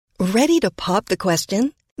Ready to pop the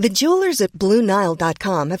question? The jewelers at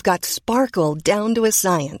BlueNile.com have got sparkle down to a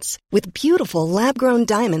science with beautiful lab-grown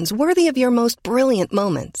diamonds worthy of your most brilliant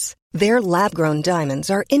moments. Their lab-grown diamonds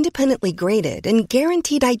are independently graded and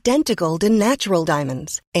guaranteed identical to natural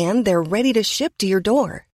diamonds, and they're ready to ship to your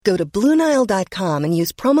door. Go to BlueNile.com and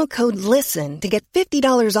use promo code LISTEN to get $50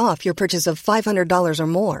 off your purchase of $500 or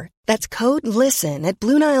more. That's code LISTEN at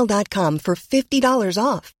BlueNile.com for $50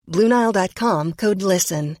 off. BlueNile.com, code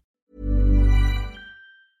LISTEN.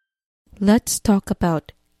 Let's talk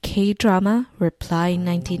about K-drama Reply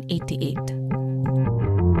 1988.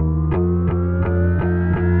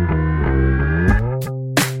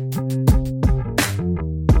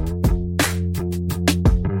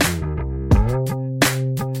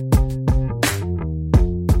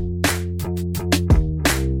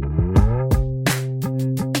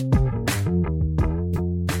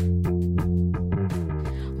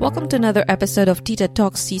 Welcome to another episode of Tita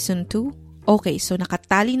Talks Season 2. Okay, so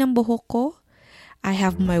nakatali ng buhok ko. I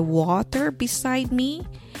have my water beside me.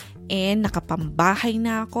 And nakapambahay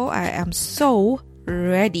na ako. I am so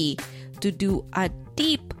ready to do a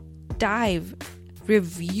deep dive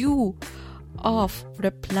review of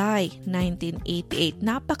Reply 1988.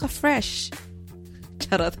 Napaka-fresh.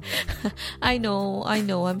 Charot. I know.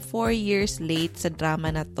 I'm 4 years late sa drama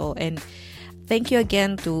na to. And thank you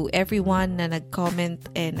again to everyone na nag-comment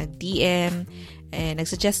and nag-DM and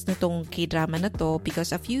nag-suggest nitong K-drama na to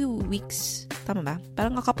because a few weeks, tama ba?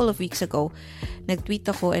 Parang a couple of weeks ago, nag-tweet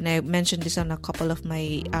ako and I mentioned this on a couple of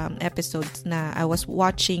my episodes na I was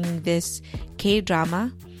watching this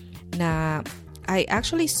K-drama na I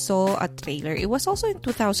actually saw a trailer. It was also in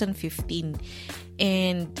 2015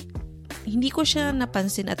 and hindi ko siya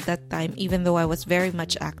napansin at that time even though I was very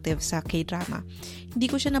much active sa K-drama.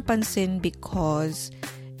 Hindi ko siya napansin because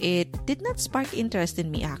it did not spark interest in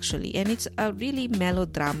me actually. And it's a really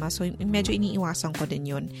melodrama so medyo iniiwasan ko din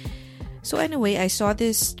yun. So anyway, I saw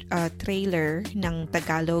this trailer ng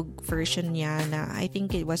Tagalog version niya na I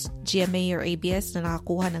think it was GMA or ABS na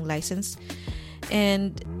nakakuha ng license.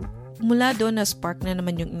 And mula doon na spark na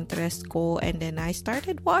naman yung interest ko and then I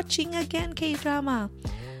started watching again K-drama.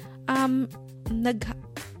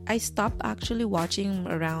 I stopped actually watching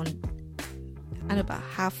around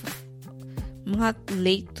mga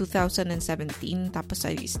late 2017 tapos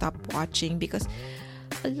I stopped watching because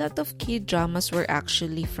a lot of K-dramas were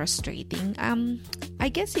actually frustrating. I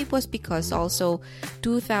guess it was because also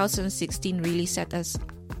 2016 really set a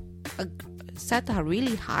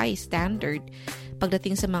really high standard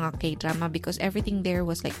pagdating sa mga K-drama because everything there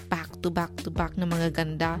was like back to back na mga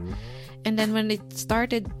ganda. And then when it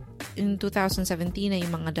started in 2017 na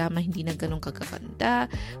yung mga drama hindi na ganun kagaganda.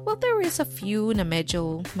 Well, there is a few na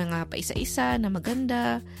medyo mga paisa-isa na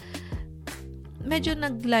maganda. Medyo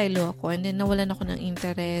naglaylo ako and then nawalan ako ng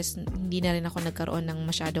interest. Hindi na rin ako nagkaroon ng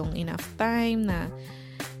masyadong enough time na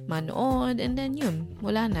manood. And then yun,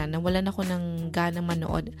 nawalan ako ng ganang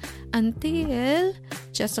manood until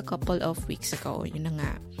just a couple of weeks ago. Yun na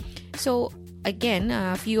nga. So, again,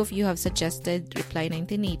 a few of you have suggested Reply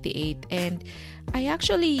 1988 and I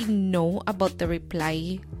actually know about the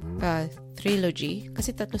Reply trilogy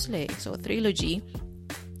kasi tatlo sila eh. So, trilogy.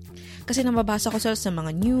 Kasi nababasa ko sa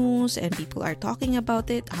mga news and people are talking about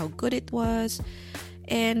it, how good it was.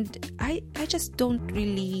 And I just don't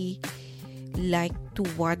really like to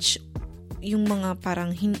watch yung mga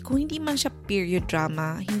parang kung hindi man siya period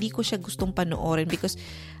drama, hindi ko siya gustong panoorin because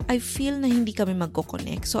I feel na hindi kami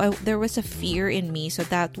magko-connect. So there was a fear in me, so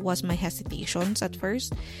that was my hesitations at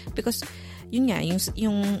first because yun nga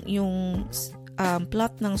yung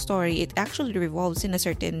plot ng story, it actually revolves in a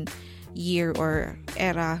certain year or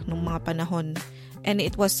era ng mga panahon and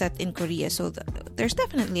it was set in Korea. So there's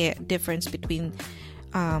definitely a difference between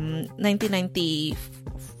 1990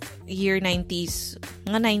 year 90s,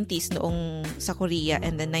 mga 90s noong sa Korea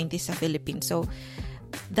and the 90s sa Philippines. So,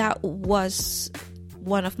 that was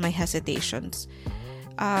one of my hesitations.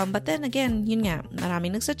 But then again, yun nga,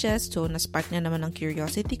 maraming nagsuggest, so na-spark na naman ang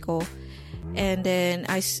curiosity ko. And then,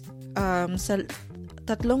 sa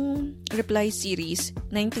tatlong reply series,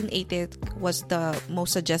 1988 was the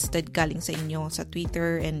most suggested galing sa inyo sa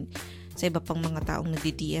Twitter and sa iba pang mga taong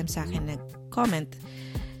nagdi-DM sa akin, nag-comment.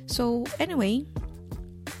 So, anyway,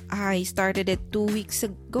 I started it 2 weeks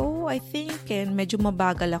ago, I think, and medyo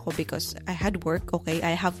mabagal ako because I had work, okay?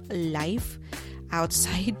 I have life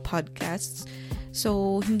outside podcasts.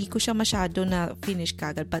 So, hindi ko siya masyado na finish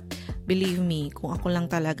kagad. But, believe me, kung ako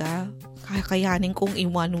lang talaga, kakayanin kong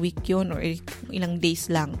in 1 week yun or ilang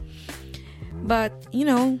days lang. But, you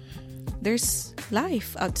know, there's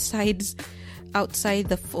life outside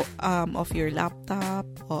the of your laptop,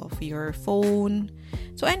 of your phone.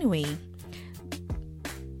 So anyway,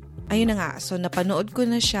 ayun na nga. So napanood ko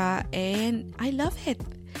na siya and I love it.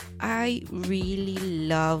 I really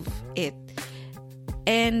love it.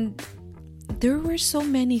 And there were so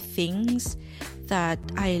many things that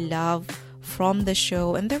I love from the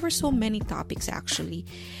show, and there were so many topics actually.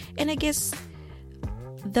 And I guess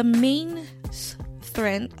the main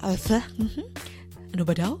strength of ano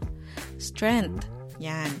ba daw? Strength.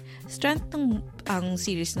 Yan. Strength ng ang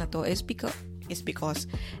series na to is because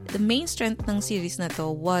the main strength ng series na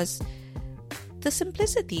to was the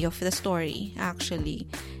simplicity of the story actually.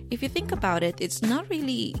 If you think about it, it's not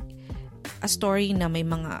really a story na may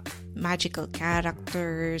mga magical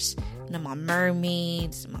characters, na mga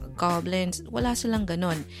mermaids, mga goblins. Wala silang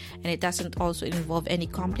ganon. And it doesn't also involve any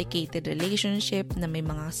complicated relationship na may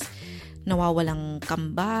mga nawawalang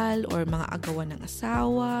kambal or mga agawan ng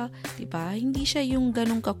asawa. Diba? Hindi siya yung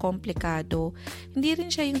ganong kakomplikado. Hindi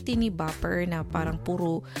rin siya yung tinibapper na parang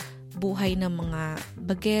puro buhay ng mga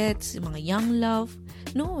bagets, mga young love.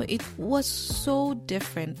 No, it was so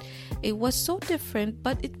different. It was so different,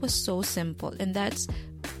 but it was so simple. And that's,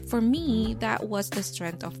 for me, that was the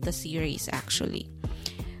strength of the series actually.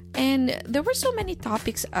 And there were so many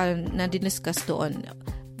topics na diniscuss doon.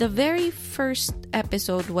 The very first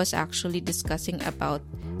episode was actually discussing about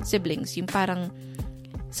siblings. Yung parang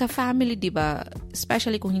sa family, diba,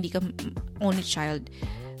 especially kung hindi ka only child,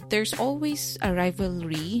 there's always a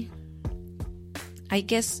rivalry. I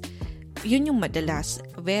guess, yun yung madalas.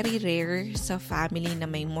 Very rare sa family na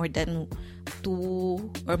may more than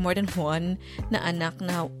 2 or more than 1 na anak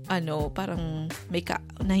na parang may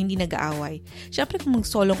na hindi nag-aaway. Siyempre kung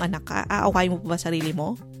mag-solong anak ka, aaway mo pa ba sarili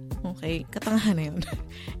mo? Okay, katangahan na yun.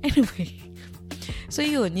 Anyway, so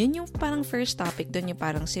yun yung parang first topic doon, yung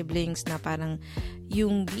parang siblings na parang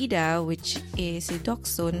yung bida, which is si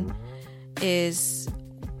Doksun, is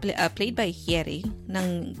played by Hyeri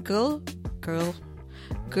ng Girls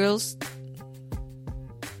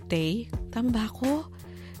Day. Tama ba ako?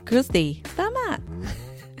 Girls Day. Tama.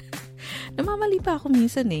 Namamali pa ako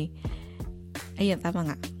minsan eh. Ayan, tama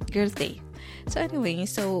nga. Girls Day. So anyway,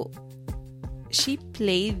 she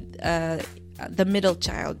played the middle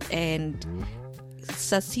child, and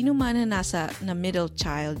sa sino man na nasa na middle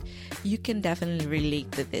child, you can definitely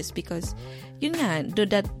relate to this because yun nga,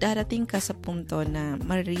 darating ka sa punto na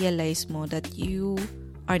ma-realize mo that you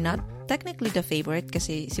are not technically the favorite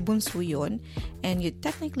kasi si Bunso yun, and you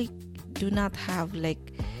technically do not have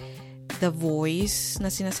like the voice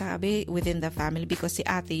na sinasabi within the family because si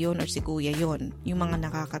ate yun or si kuya yun, yung mga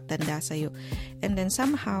nakakatanda sa'yo. And then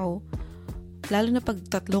somehow, lalo na pag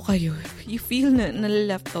tatlo kayo, you feel na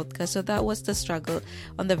left out ka. So that was the struggle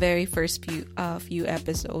on the very first few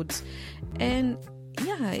episodes. And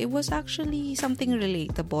yeah, it was actually something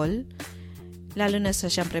relatable. Lalo na sa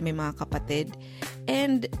syempre may mga kapatid.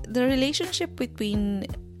 And the relationship between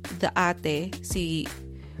the ate, si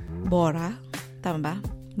Bora, tama ba?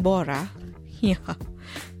 Bora? Yeah.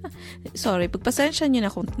 Sorry, pagpasensya nyo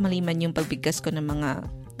na kung maliman yung pagbigkas ko ng mga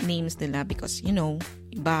names nila because,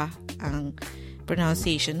 iba ang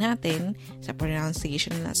pronunciation natin sa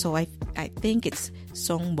pronunciation nila. So, I think it's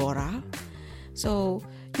Song Bora. So,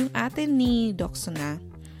 yung ate ni Doksuna,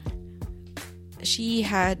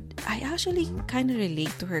 I actually kind of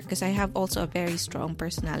relate to her because I have also a very strong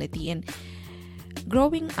personality, and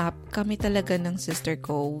growing up, kami talaga ng sister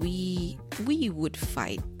ko, we would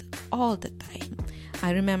fight all the time. I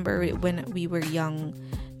remember when we were young,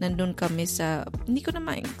 nandun kami hindi ko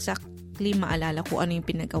naman exactly maalala kung ano yung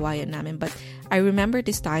pinagawayan namin, but I remember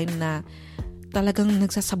this time na talagang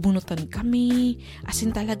nagsasabunutan kami. As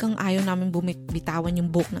in talagang ayaw namin bitawan yung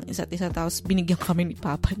buhok ng isa't isa, tapos binigyan kami ni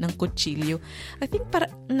Papa ng kutsilyo. I think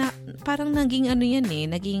parang naging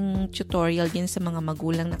naging tutorial din sa mga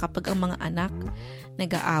magulang na kapag ang mga anak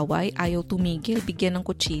nag-aaway, ayaw tumigil, bigyan ng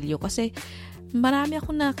kutsilyo. Kasi marami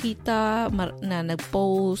akong nakita na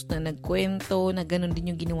nag-post, na nagkwento, na ganun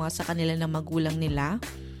din yung ginawa sa kanila ng magulang nila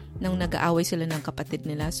nang nag-aaway sila ng kapatid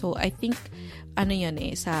nila. So, I think,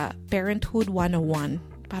 sa Parenthood 101,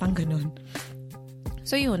 parang ganun.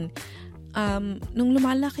 So, yun. Nung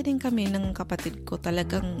lumalaki din kami ng kapatid ko,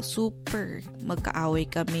 talagang super magkaaway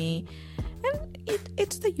kami. And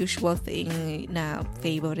it's the usual thing na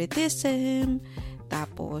favoritism.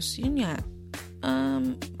 Tapos, yun nga,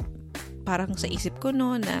 parang sa isip ko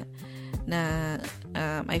na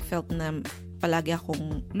I felt na palagi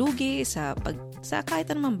akong lugi sa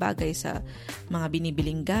kahit anumang bagay, sa mga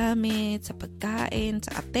binibiling gamit, sa pagkain,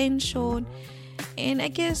 sa attention. And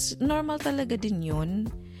I guess normal talaga din yun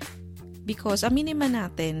because aminin man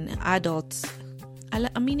natin, adults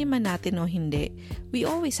aminin man natin o hindi, we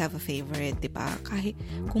always have a favorite, diba? Kahit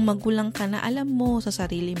kung magulang ka na, alam mo sa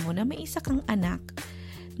sarili mo na may isa kang anak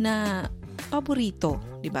na paborito,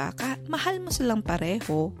 diba? Mahal mo silang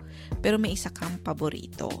pareho, pero may isa kang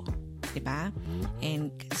paborito, diba?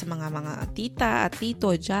 And sa mga tita at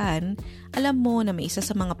tito dyan, alam mo na may isa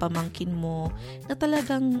sa mga pamangkin mo na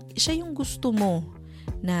talagang siya yung gusto mo,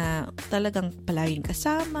 na talagang palaging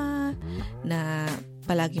kasama, na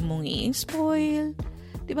palagi mong i-spoil.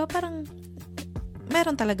 Diba? Parang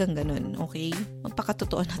meron talagang ganun, okay?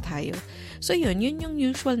 Magpakatotoo na tayo. So yun yung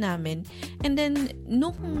usual namin. And then,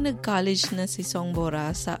 nung nag-college na si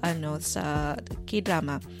Songbora sa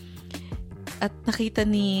K-drama, at nakita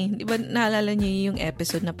di ba naalala niyo yung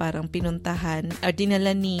episode na parang pinuntahan, or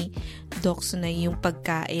dinala ni Dokso na yung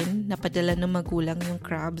pagkain, napadala ng magulang yung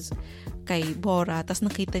crabs kay Bora, tapos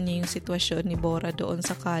nakita niya yung sitwasyon ni Bora doon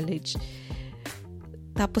sa college.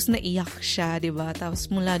 Tapos naiyak siya, diba? Tapos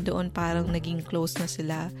mula doon parang naging close na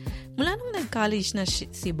sila. Mula nung nag-college na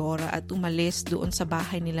si Bora at umalis doon sa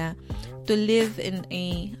bahay nila to live in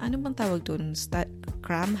a, ano bang tawag doon?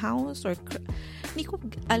 Cram house? Or hindi ko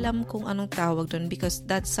alam kung anong tawag doon because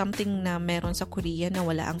that's something na meron sa Korea na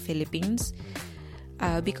wala ang Philippines.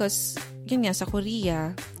 Because yun nga, sa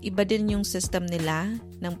Korea, iba din yung system nila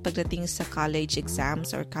ng pagdating sa college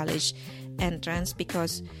exams or college entrance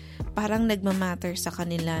because parang nagmamatter sa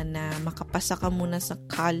kanila na makapasa ka muna sa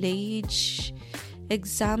college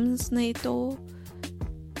exams na ito.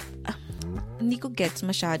 Hindi ko gets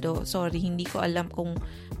masyado. Sorry, hindi ko alam kung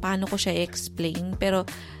paano ko siya i-explain. Pero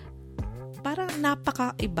parang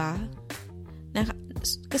napaka-iba.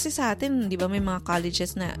 Kasi sa atin, di ba, may mga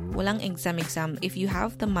colleges na walang exam. If you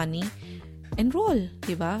have the money, enroll,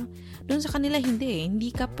 di ba? Doon sa kanila, hindi. Hindi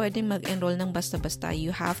ka pwede mag-enroll ng basta-basta. You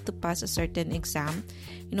have to pass a certain exam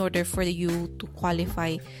in order for you to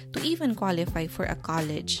even qualify for a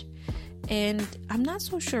college. And I'm not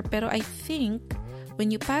so sure, pero I think when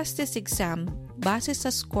you pass this exam, base sa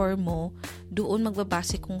score mo, doon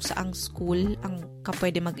magbabase kung saang school ang ka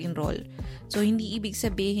pwede mag-enroll. So, hindi ibig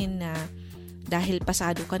sabihin na dahil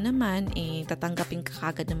pasado ka naman, tatanggapin ka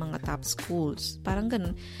kagad ng mga top schools. Parang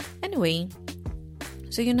ganun. Anyway,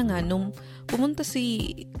 so yun na nga, nung pumunta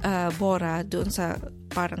si Bora doon sa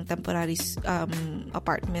parang temporary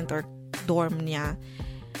apartment or dorm niya,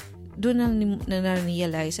 doon na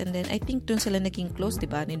na-realize, and then I think doon sila naging close,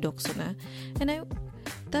 diba, ni Dokso na. And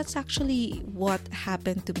that's actually what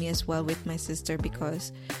happened to me as well with my sister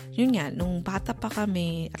because yun nga, nung bata pa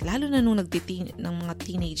kami, at lalo na nung ng mga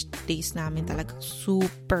teenage days namin, talaga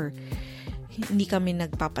super hindi kami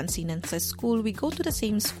nagpapansinan sa school. We go to the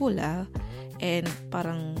same school, and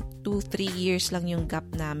parang 2-3 years lang yung gap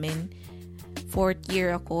namin. 4th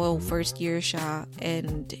year ako, 1st year siya,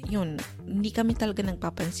 and yun, hindi kami talaga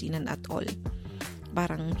nagpapansinan at all.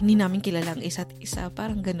 Parang hindi namin kilala ang isa't isa,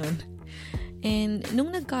 parang ganun. And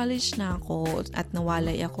nung nag-college na ako at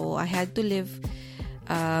nawalay ako, I had to live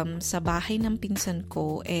sa bahay ng pinsan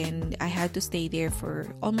ko, and I had to stay there for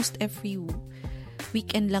almost every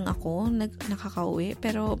weekend lang ako nakakauwi.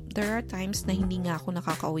 Pero there are times na hindi nga ako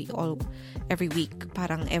nakakauwi every week.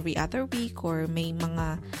 Parang every other week, or may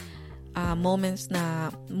mga moments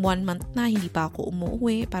na 1 month na hindi pa ako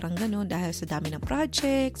umuwi. Parang gano'n dahil sa dami ng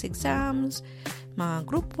projects, exams, mga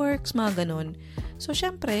group works, mga gano'n. So,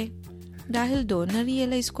 syempre, dahil doon,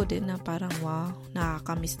 na-realize ko din na parang wow,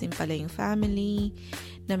 nakakamiss din pala yung family,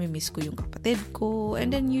 namimiss ko yung kapatid ko,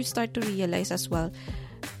 and then you start to realize as well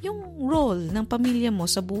yung role ng pamilya mo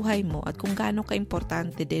sa buhay mo at kung gaano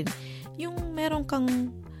ka-importante din yung meron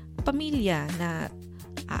kang pamilya na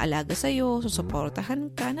aalaga sa'yo,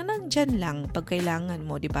 susuportahan ka, na nandyan lang pag kailangan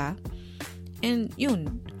mo, di ba? And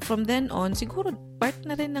yun, from then on, siguro part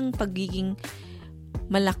na rin ng pagiging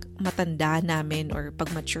matanda namin or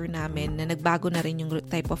pag-mature namin na nagbago na rin yung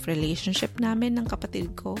type of relationship namin ng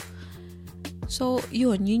kapatid ko. So,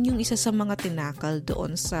 yun yung isa sa mga tinakal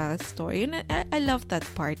doon sa story. And I love that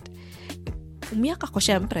part. Umiyak ako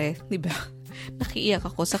syempre, di ba? Nakiiyak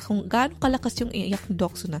ako sa kung gaano kalakas yung iyak ni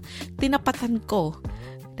Dokso na tinapatan ko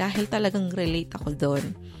dahil talagang relate ako doon.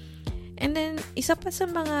 And then, isa pa sa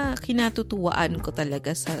mga kinatutuwaan ko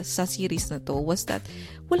talaga sa series na to was that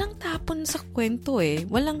walang tapon sa kwento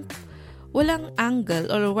Walang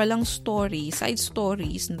angle or walang story, side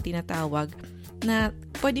stories na tinatawag na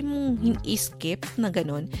pwede mong i-skip na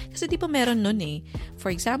ganun. Kasi di ba meron nun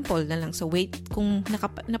For example, na lang sa kung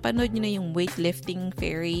napanood nyo na yung weightlifting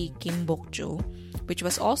fairy Kim Bokjo, which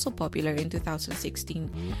was also popular in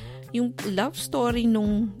 2016, yung love story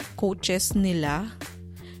nung coaches nila,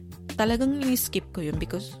 talagang in-skip ko yun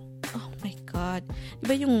because, oh my God.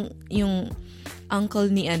 Diba yung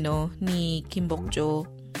uncle ni Kim Bok-jo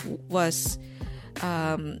was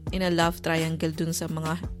in a love triangle dun sa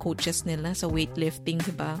mga coaches nila sa weightlifting,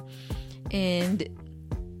 diba? And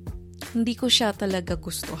hindi ko siya talaga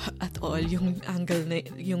gusto at all yung angle na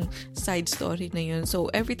yung side story na yun.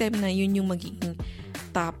 So every time na yun yung magiging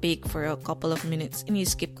topic for a couple of minutes,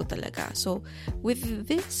 ini-skip ko talaga. So with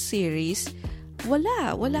this series,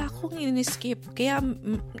 wala akong in-skip. Kaya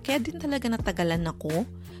din talaga natagalan ako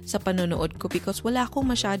sa panonood ko because wala akong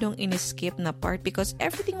masyadong in-skip na part because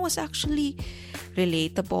everything was actually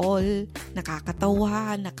relatable,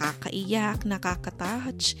 nakakatawa, nakakaiyak,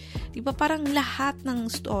 nakaka-touch. Diba parang lahat ng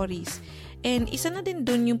stories. And isa na din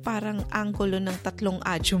dun yung parang anggulo ng 3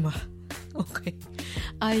 Ajuma. Okay.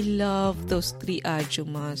 I love those 3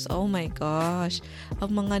 Ajumas. Oh my gosh.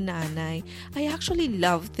 Ang mga nanay. I actually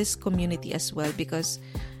love this community as well because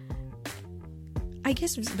I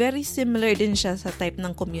guess very similar din siya sa type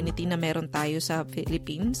ng community na meron tayo sa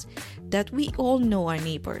Philippines that we all know our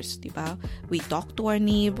neighbors, diba? We talk to our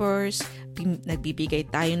neighbors,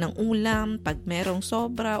 nagbibigay tayo ng ulam pag merong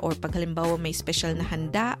sobra or pag halimbawa may special na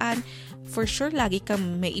handaan. For sure, lagi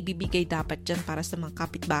kang may ibibigay dapat dyan para sa mga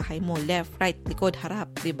kapitbahay mo, left, right, likod,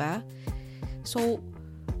 harap, diba? So,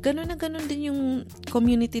 ganun na ganun din yung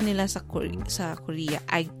community nila sa Korea.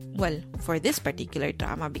 For this particular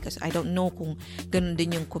drama because I don't know kung ganun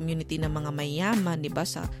din yung community ng mga mayaman, diba,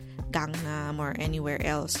 sa Gangnam or anywhere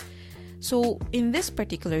else. So, in this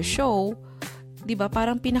particular show, diba,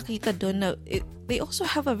 parang pinakita doon na they also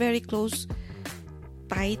have a very close,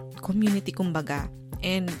 tight community, kumbaga.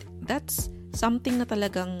 And that's something na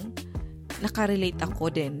talagang nakarelate ako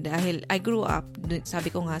din dahil I grew up, sabi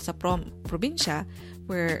ko nga, sa probinsya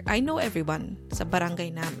where I know everyone sa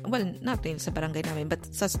barangay namin. Well, not really sa barangay namin, but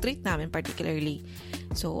sa street namin particularly.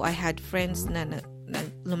 So, I had friends na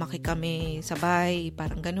lumaki kami sabay,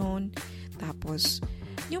 parang ganun. Tapos,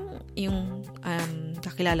 yung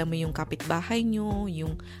kakilala mo yung kapitbahay nyo,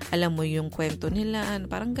 yung alam mo yung kwento nila,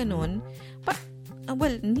 parang ganun.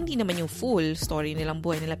 Hindi naman yung full story nilang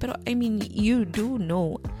buhay nila, pero I mean, you do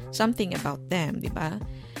know something about them, di ba?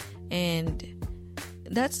 And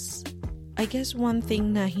that's, I guess, one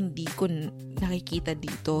thing na hindi ko nakikita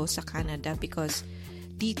dito sa Canada because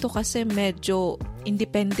dito kasi medyo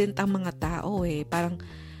independent ang mga tao eh. Parang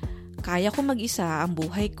kaya ko mag-isa ang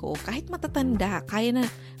buhay ko. Kahit matatanda, kaya na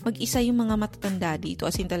mag-isa yung mga matatanda dito.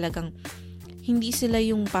 As in talagang hindi sila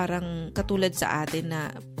yung parang katulad sa atin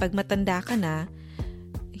na pag matanda ka na,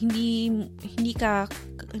 hindi ka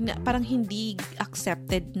parang hindi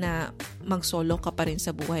accepted na mag-solo ka pa rin sa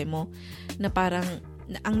buhay mo, na parang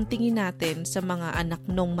ang tingin natin sa mga anak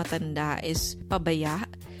nung matanda is pabaya,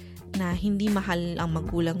 na hindi mahal ang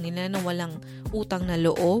magulang nila, na walang utang na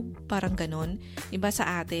loob, parang ganon. Diba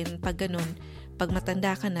sa atin, pag ganon, pag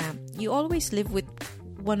matanda ka na, you always live with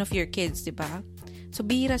one of your kids, diba? So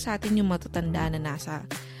bihira sa atin yung matatanda na nasa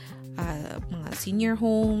mga senior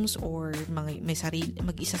homes or may sarili,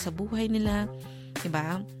 mag-isa sa buhay nila,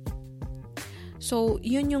 diba? So,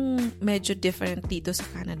 yun yung medyo different dito sa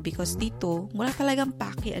Canada because dito, wala talagang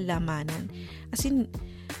pakialamanan. As in,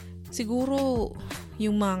 siguro,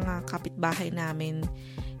 yung mga kapitbahay namin,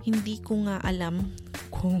 hindi ko nga alam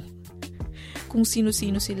kung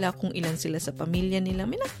sino-sino sila, kung ilan sila sa pamilya nila.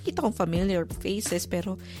 May nakikita kong familiar faces,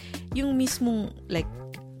 pero yung mismong, like,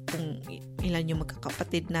 kung ilan yung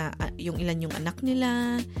magkakapatid na, yung ilan yung anak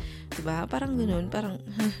nila, diba? Parang ganun, parang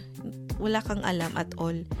wala kang alam at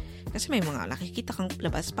all. Kasi may mga nakikita kang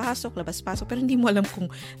labas-pasok, pero hindi mo alam kung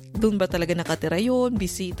doon ba talaga nakatira yun,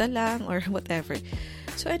 bisita lang, or whatever.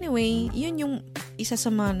 So anyway, yun yung isa sa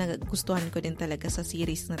mga nagustuhan ko din talaga sa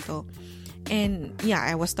series na to. And yeah,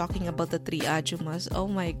 I was talking about the 3 Ajumas. Oh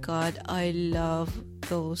my God, I love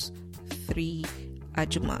those 3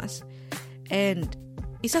 Ajumas. And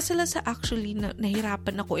isa sila sa actually na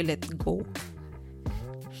nahirapan ako i-let go.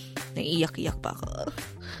 Naiiyak-iyak pa ako.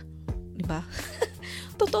 Diba?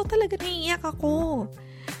 Totoo talaga, naiiyak ako.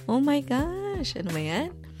 Oh my gosh. Ano ba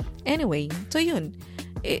yan? Anyway, so yun.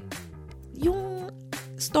 Yung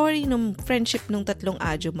story ng friendship ng 3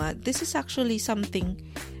 Ajuma, this is actually something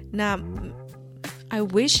na I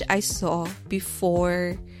wish I saw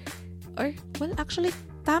before, or, well, actually,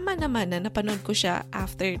 tama naman na napanood ko siya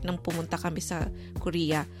after nang pumunta kami sa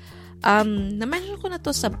Korea. Na-mention ko na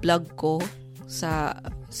to sa blog ko, sa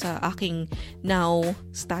aking now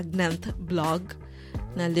stagnant blog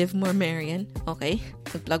na Live More Marian. Okay?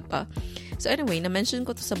 Nag-blog pa. So anyway, na-mention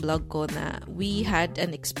ko to sa blog ko na we had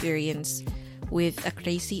an experience with a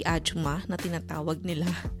crazy Ajuma na tinatawag nila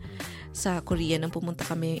sa Korea nang pumunta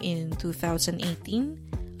kami in 2018.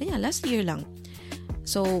 Ayan, last year lang.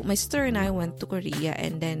 So, my sister and I went to Korea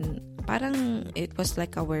and then parang it was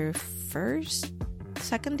like our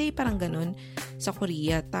second day, parang ganun, sa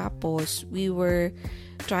Korea. Tapos, we were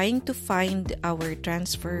trying to find our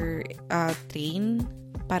transfer train,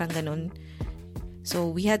 parang ganun. So,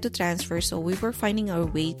 we had to transfer. So, we were finding our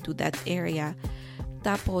way to that area.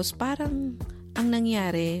 Tapos, parang ang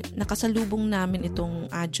nangyari, nakasalubong namin itong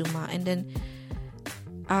Ajuma. And then,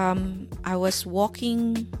 I was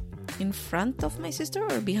walking in front of my sister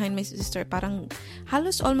or behind my sister. Parang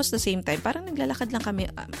halos almost the same time. Parang naglalakad lang kami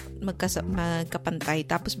magkapantay.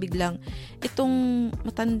 Tapos biglang itong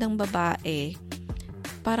matandang babae,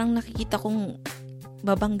 parang nakikita kong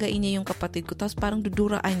babanggain niya yung kapatid ko. Tapos parang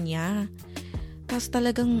duduraan niya. Tapos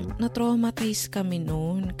talagang na-traumatize kami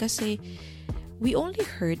noon. Kasi we only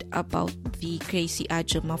heard about the crazy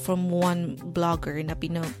Ajuma from one vlogger na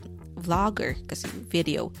vlogger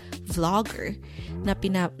na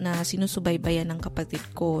sinusubaybayan ng kapatid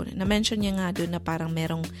ko. Na-mention niya nga doon na parang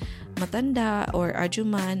merong matanda or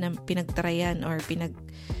Ajuma na pinagtrayan or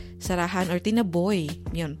pinagsarahan or tinaboy.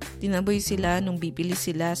 Yun. Tinaboy sila nung bibili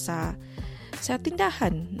sila sa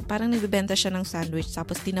tindahan. Parang nagbebenta siya ng sandwich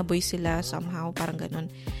tapos tinaboy sila somehow, parang ganun.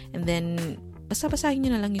 And then, basta-basahin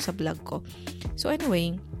niyo na lang yung sa vlog ko. So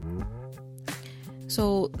anyway,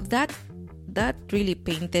 so that really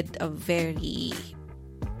painted a very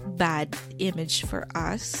bad image for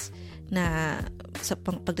us na sa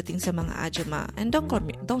pagdating sa mga Ajuma. And don't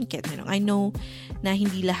get me wrong, I know na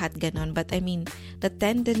hindi lahat ganon, but I mean, the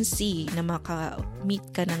tendency na maka-meet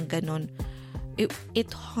ka ng ganon,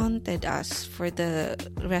 it haunted us for the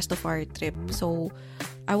rest of our trip. So,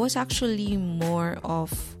 I was actually more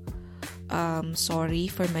of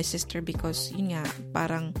sorry for my sister because yun nga,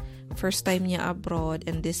 parang first time niya abroad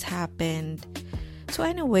and this happened. So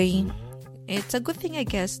anyway, it's a good thing I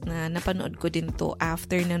guess na napanood ko din to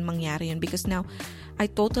after nan mangyari yun because now I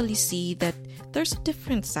totally see that there's a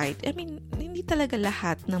different side. I mean, hindi talaga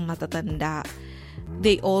lahat ng matatanda,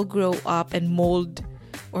 they all grow up and mold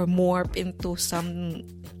or morph into some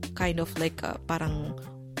kind of like parang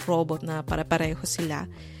robot na para-pareho sila.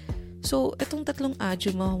 So, itong tatlong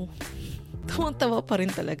Ajuma, tawang-tawa pa rin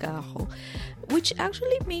talaga ako. Which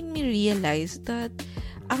actually made me realize that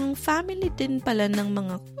ang family din pala ng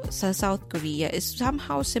mga sa South Korea is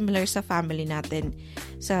somehow similar sa family natin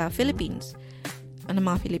sa Philippines. Ano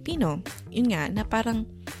mga Filipino. Yun nga, na parang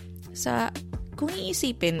kung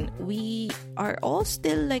iisipin, we are all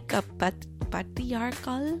still like a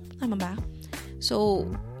patriarchal, tama ba? So,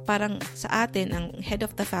 parang sa atin, ang head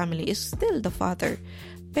of the family is still the father.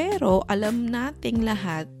 Pero, alam nating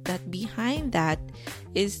lahat that behind that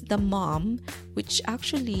is the mom, which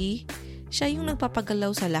actually, siya yung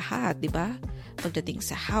nagpapagalaw sa lahat, di ba? Pagdating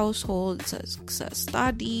sa household, sa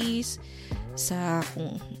studies, sa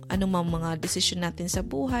kung ano mga decision natin sa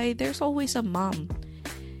buhay, there's always a mom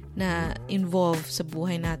na involved sa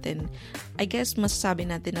buhay natin. I guess, masasabi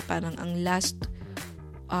natin na parang ang last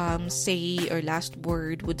say or last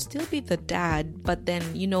word would still be the dad, but then,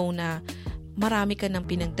 you know na marami ka ng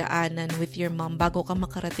pinagdaanan with your mom bago ka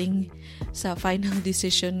makarating sa final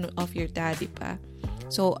decision of your daddy pa.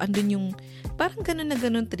 So, andun yung, parang ganun na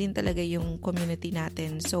ganun din talaga yung community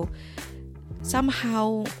natin. So,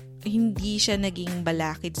 somehow, hindi siya naging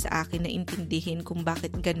balakid sa akin na intindihin kung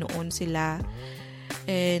bakit ganoon sila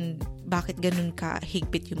and bakit ganun ka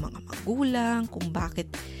higpit yung mga magulang, kung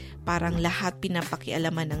bakit parang lahat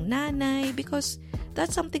pinapakialaman ng nanay, because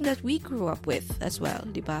that's something that we grew up with as well,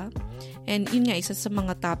 di ba? And yun nga, isa sa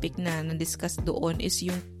mga topic na na-discuss doon is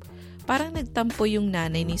yung parang nagtampo yung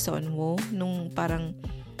nanay ni Sonwo nung parang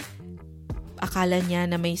akala niya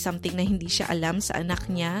na may something na hindi siya alam sa anak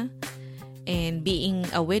niya, and being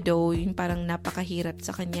a widow, yung parang napakahirap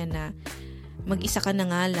sa kanya na mag-isa ka na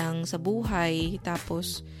nga lang sa buhay,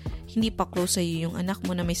 tapos hindi pa close sa'yo yung anak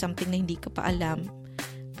mo na may something na hindi ka pa alam.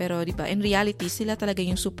 Pero diba, in reality, sila talaga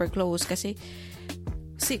yung super close kasi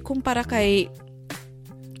kumpara kay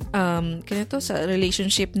ganito sa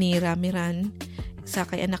relationship ni Ramiran sa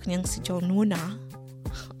kay anak niyang si Jongwon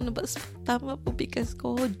ano ba tama po because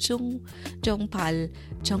ko Jongpal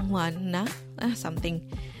na something.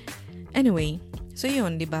 Anyway, so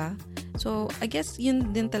yun, diba? So I guess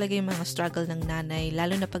yun din talaga yung mga struggle ng nanay,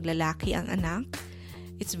 lalo na pag lalaki ang anak.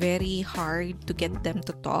 It's very hard to get them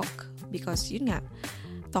to talk because yun nga,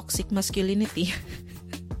 toxic masculinity.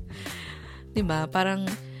 Diba? Parang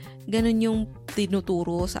ganun yung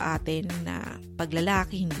tinuturo sa atin na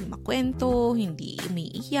paglalaki hindi makwento, hindi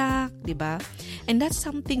umiiyak, diba? And that's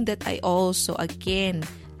something that I also again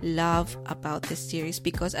love about this series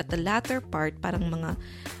because at the latter part, parang mga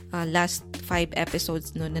last 5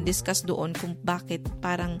 episodes nun, na-discuss doon kung bakit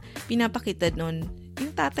parang pinapakita nun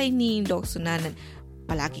yung tatay ni Doksunanan.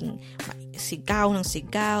 palaging sigaw ng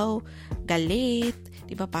sigaw, galit,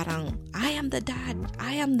 diba parang, I am the dad,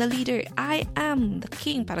 I am the leader, I am the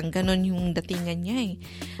king. Parang ganon yung datingan niya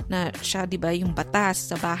na siya, diba, yung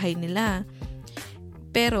batas sa bahay nila.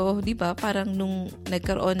 Pero, diba, parang nung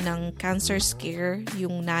nagkaroon ng cancer scare,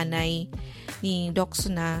 yung nanay ni Doc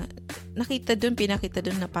Suna, pinakita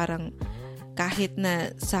dun na parang kahit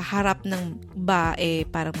na sa harap ng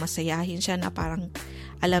parang masayahin siya na parang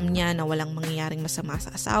alam niya na walang mangyayaring masama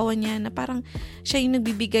sa asawa niya, na parang siya yung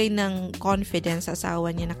nagbibigay ng confidence sa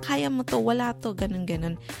asawa niya na kaya mo to, wala to,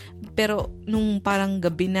 ganun. Pero nung parang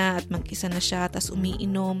gabi na at mag-isa na siya, tapos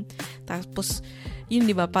umiinom, tapos yun,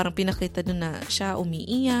 di ba, parang pinakita doon na siya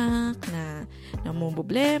umiiyak, na may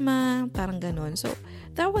problema, parang ganun. So,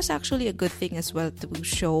 that was actually a good thing as well to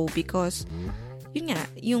show because yun nga,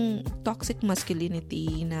 yung toxic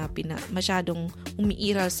masculinity na masyadong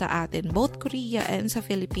umiiral sa atin, both Korea and sa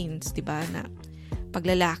Philippines, diba, na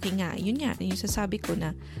paglalaki nga, yun nga, yung sasabi ko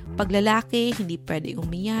na paglalaki, hindi pwede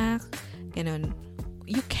umiyak, ganun.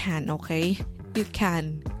 You can, okay? You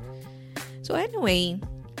can. So anyway,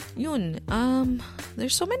 yun,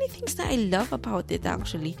 there's so many things that I love about it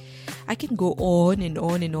actually. I can go on and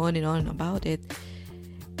on and on and on about it.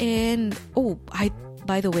 And,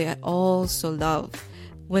 by the way, I also love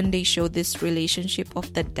when they show this relationship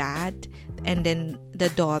of the dad and then the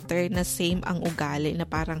daughter na same ang ugali, na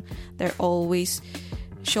parang they're always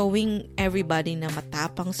showing everybody na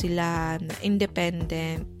matapang sila, na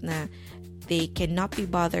independent, na they cannot be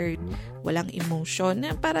bothered, walang emotion,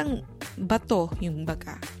 na parang bato yung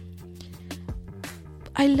baga.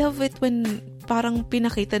 I love it when parang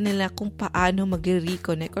pinakita nila kung paano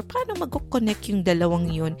mag-reconnect or paano mag-connect yung dalawang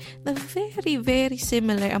yun na very, very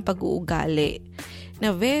similar ang pag-uugali.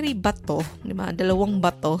 Na very bato, di ba? Dalawang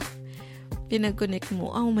bato. Pinag-connect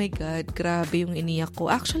mo, oh my God, grabe yung iniyak ko.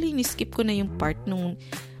 Actually, ni-skip ko na yung part nung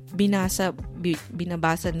binabasa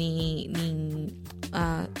ni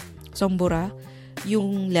Sombura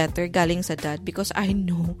yung letter galing sa dad because I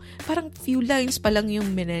know, parang few lines pa lang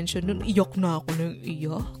yung mention nun, iyak na ako ng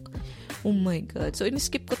iyak. Oh my God. So,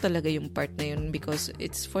 in-skip ko talaga yung part na yun because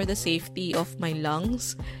it's for the safety of my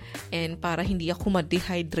lungs and para hindi ako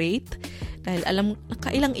ma-dehydrate. Dahil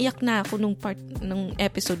nakailang iyak na ako nung part ng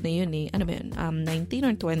episode na yun eh. Ano ba yun? 19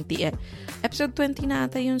 or 20? Episode 20 na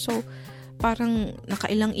ata yun. So, parang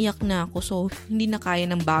nakailang iyak na ako. So, hindi na kaya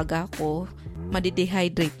ng baga ko.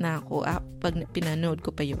 Ma-dehydrate na ako pag pinanood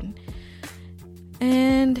ko pa yun.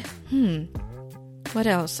 And, what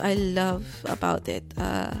else I love about it?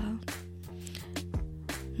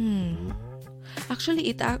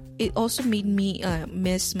 Actually, it also made me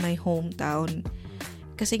miss my hometown.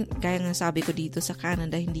 Kasi gaya nga sabi ko dito sa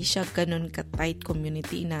Canada, hindi siya ganun ka-tight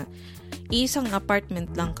community na isang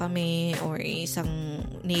apartment lang kami or isang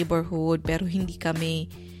neighborhood pero hindi kami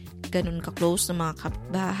ganun ka-close na mga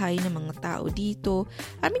kapitbahay na mga tao dito.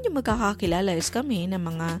 I mean, yung magkakakilala is kami na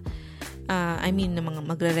mga na mga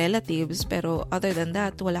magre-relatives pero other than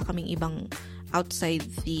that, wala kaming ibang outside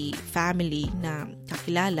the family na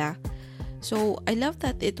kakilala. So, I love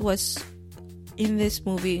that it was in this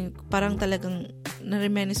movie, parang talagang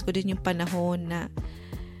na-reminisce ko din yung panahon na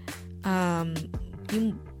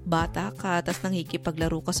yung bata ka, tas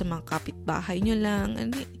nangikipaglaro ka sa mga kapitbahay nyo lang.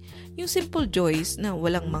 And yung simple joys na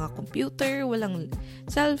walang mga computer, walang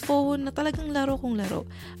cellphone, na talagang laro kong laro.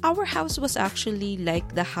 Our house was actually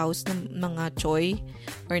like the house ng mga Choi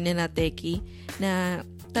or Nenateki na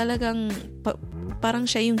talagang parang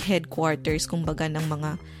siya yung headquarters kumbaga ng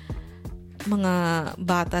mga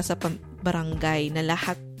bata sa barangay na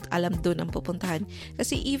lahat alam doon ang pupuntahan.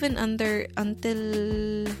 Kasi even until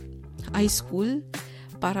high school,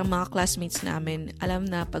 para mga classmates namin, alam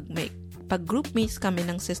na pag groupmates kami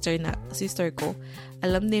ng sister ko,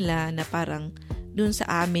 alam nila na parang doon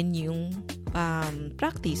sa amin yung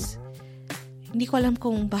practice. Hindi ko alam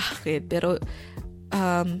kung bakit, pero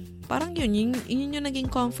parang yun yung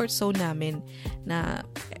naging comfort zone namin na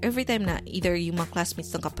every time na either yung mga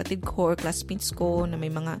classmates ng kapatid ko or classmates ko na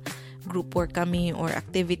may mga group work kami or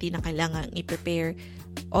activity na kailangan i-prepare,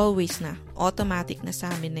 always na, automatic na sa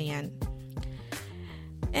amin na yan.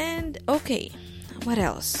 And, okay, what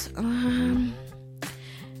else?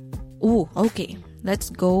 Okay, let's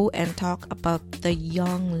go and talk about the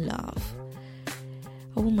young love.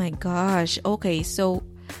 Oh my gosh, okay, so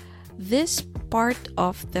this part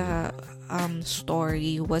of the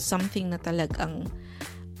story was something na talagang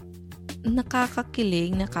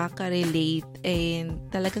nakakakilig, nakaka-relate, and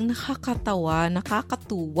talagang nakakatawa,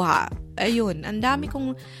 nakakatuwa. Ayun, ang dami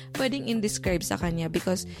kong pwedeng in-describe sa kanya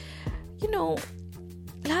because, you know,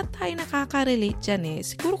 lahat tayo nakaka-relate dyan eh.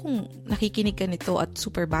 Siguro kung nakikinig ka nito at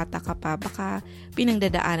super bata ka pa, baka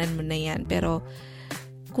pinangdadaanan mo na yan. Pero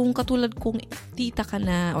kung katulad kung tita ka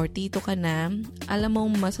na or tito ka na, alam mo,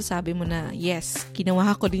 masasabi mo na, yes,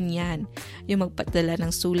 ginawa ko din yan. Yung magpadala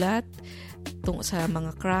ng sulat sa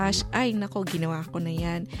mga crush, ay nako, ginawa ko na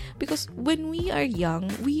yan. Because when we are young,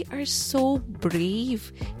 we are so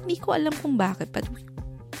brave. Hindi ko alam kung bakit, but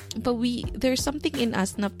there's something in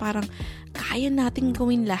us na parang kaya natin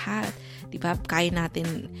gawin lahat. Diba? Kaya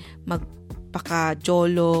natin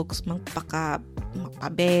magpaka-jologs,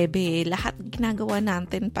 magpabebe, lahat ginagawa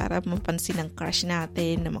natin para mapansin ng crush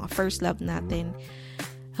natin, ng mga first love natin.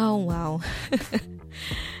 Oh, wow.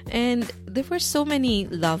 And there were so many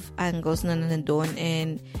love angles na nandun,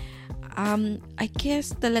 and I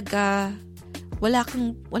guess talaga wala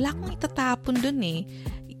kang itatapon dun eh.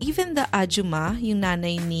 Even the Ajuma, yung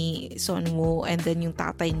nanay ni Sunwoo, and then yung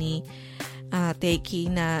tatay ni Taeki,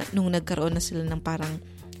 na nung nagkaroon na sila ng parang,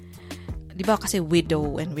 di ba kasi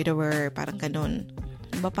widow and widower, parang ganun.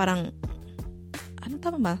 Di ba parang, ano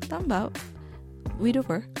tama ba?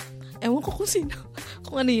 Widower? Ewan ko kung sino.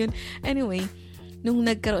 Kung ano yun. Anyway, nung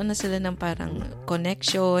nagkaroon na sila ng parang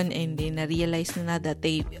connection, and then na-realize na that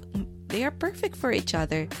they are perfect for each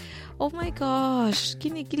other. Oh my gosh,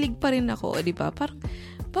 kinikilig pa rin ako, di ba? Parang,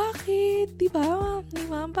 bakit? Di ba?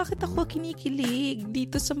 Bakit ako kinikilig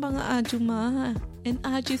dito sa mga Ajuma and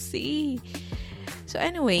Ajusi? So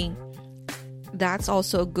anyway, that's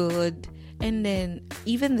also good. And then,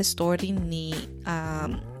 even the story ni,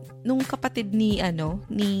 nung kapatid ni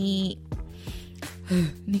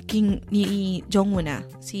Jongwoo na,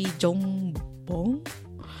 si Jongbong?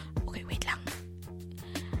 Okay, wait lang.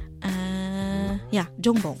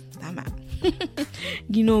 Jongbong. Tama.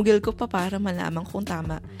 Ginugel ko pa para malaman kung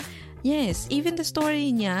tama. Yes, even the story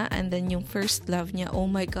niya, and then yung first love niya, oh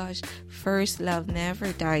my gosh, first love never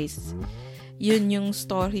dies. Yun yung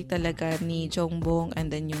story talaga ni Jongbong, and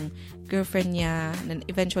then yung girlfriend niya, and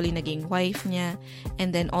eventually naging wife niya, and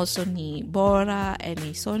then also ni Bora and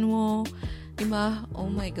ni Sunwoo. Diba? Oh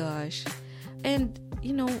my gosh. And,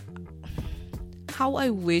 you know, how I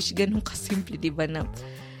wish ganun kasimple, diba, na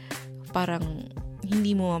parang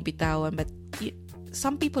hindi mo mabitawan, but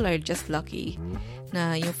some people are just lucky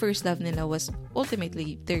na yung first love nila was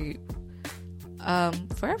ultimately their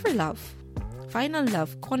forever love, final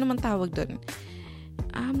love, kung ano man tawag dun.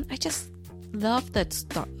 I just love that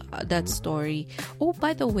story. Oh,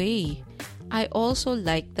 by the way, I also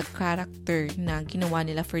like the character na ginawa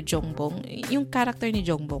nila for Jongbong. Yung character ni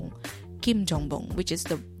Jongbong, Kim Jongbong, which is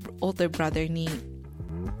the older brother ni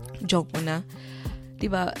Jongwoo na.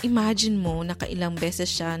 Diba, imagine mo, nakailang beses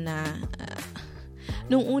siya na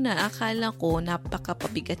nung una, akala ko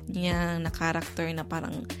napakapabigat niya na character na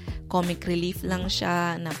parang comic relief lang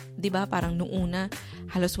siya na, diba, parang nung una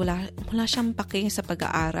halos wala siyang pake sa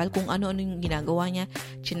pag-aaral kung ano-ano yung ginagawa niya.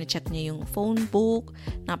 Chinachat niya yung phone book,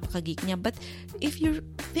 napaka-geek niya. But if you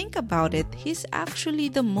think about it, he's actually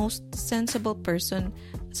the most sensible person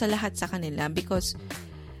sa lahat sa kanila, because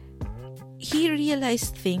he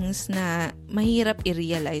realized things na mahirap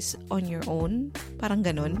i-realize on your own. Parang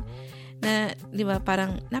ganun. Na, di ba,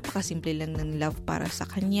 parang napakasimple lang ng love para sa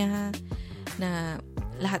kanya. Na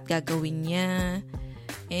lahat gagawin niya.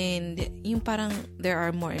 And yung parang there are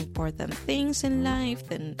more important things in life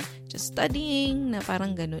than just studying. Na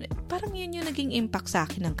parang ganun. Parang yun yung naging impact sa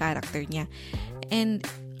akin ng character niya. And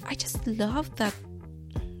I just love that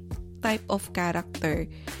type of character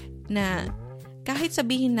na kahit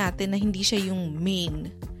sabihin natin na hindi siya yung main,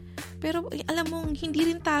 pero alam mo, hindi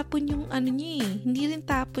rin tapon yung ano niya eh. Hindi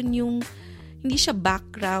siya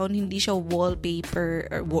background, hindi siya wallpaper,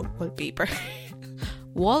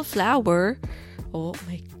 wallflower. Oh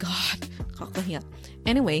my God, kakahiya.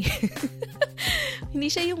 Anyway, hindi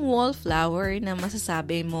siya yung wallflower na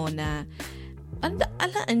masasabi mo na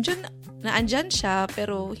andyan siya,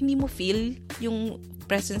 pero hindi mo feel yung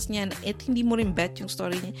presence niya, at hindi mo rin bet yung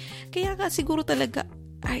story niya. Kaya siguro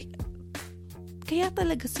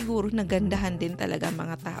nagandahan din talaga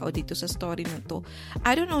mga tao dito sa story na to.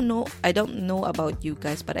 I don't know about you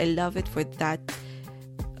guys, but I love it for that,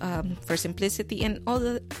 for simplicity and all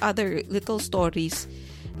the other little stories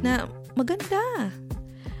na maganda.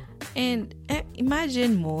 And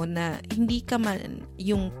imagine mo na hindi ka man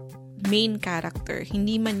yung main character,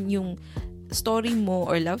 hindi man yung story mo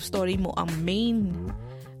or love story mo ang main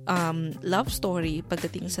love story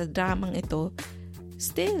pagdating sa dramang ito,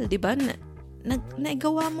 still, di ba,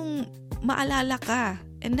 nagawa mong maalala ka.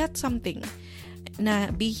 And that's something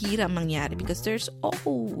na bihira mangyari, because there's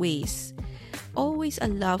always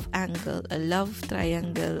a love angle, a love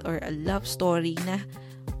triangle, or a love story na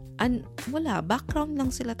wala, background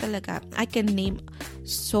lang sila talaga. I can name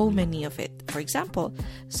so many of it. For example,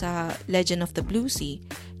 sa Legend of the Blue Sea,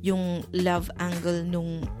 yung love angle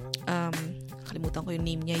nung kalimutan ko yung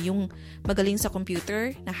name niya, yung magaling sa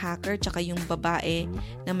computer na hacker, tsaka yung babae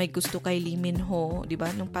na may gusto kay Lee Min Ho, di ba?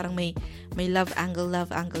 Nung parang may love angle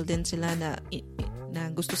din sila na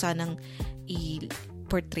gusto sanang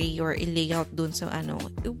i-portray or i-layout dun sa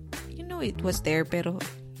it was there, pero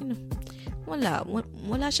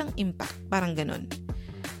wala siyang impact, parang ganun.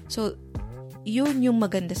 So yun yung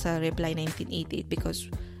maganda sa Reply 1988, because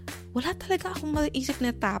wala talaga akong maisip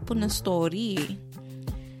na tapon na story,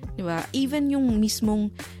 diba? Even yung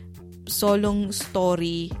mismong solong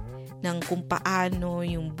story ng kung paano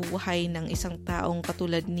yung buhay ng isang taong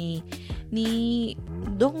katulad ni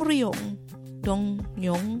Dong Ryong,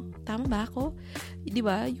 tama ba ako?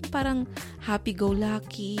 Diba? Yung parang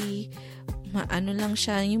happy-go-lucky, maano lang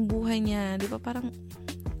siya, yung buhay niya, diba? Parang,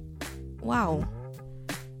 wow.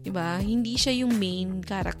 Diba? Hindi siya yung main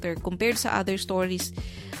character compared sa other stories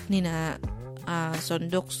ni na Son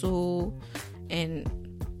Doksu and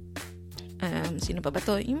sino pa ba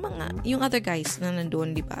to? Yung other guys na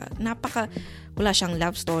nandoon, di ba? Wala siyang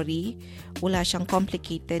love story, wala siyang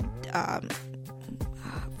complicated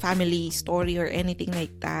family story or anything like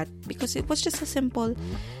that, because it was just a simple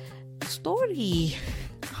story.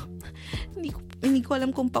 Hindi ko alam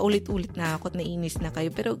kung paulit-ulit na ako at nainis na kayo,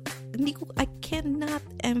 pero I cannot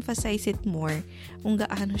emphasize it more kung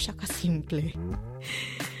gaano siya kasimple.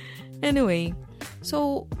 Anyway,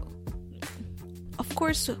 so of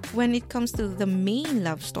course, when it comes to the main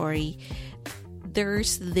love story,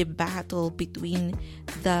 there's the battle between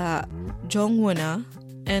the Jongwona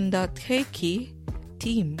and the Taeki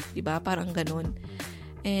team, diba? Parang ganun.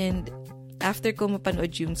 And after ko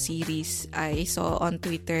mapanood yung series, I saw on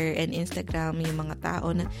Twitter and Instagram yung mga tao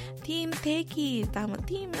na Team Taeki, tama,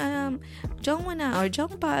 Team Jongwona or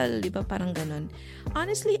Jongpal, diba? Parang ganun.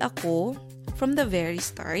 Honestly, ako, from the very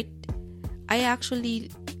start, I actually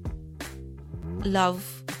love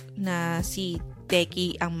na si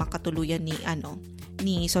Taeki ang makatuluyan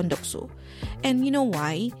ni Son Doksu. And you know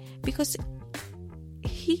why? Because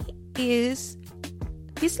his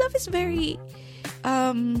love is very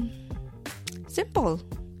simple.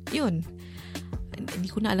 Yun. Hindi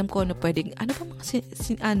ko na alam kung ano pwedeng, ano pa mga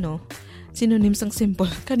synonyms ng simple.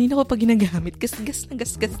 Kanina ko pa ginagamit. Gas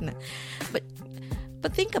na.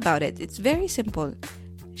 But think about it. It's very simple.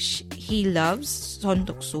 He loves Son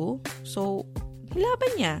Doksu. So,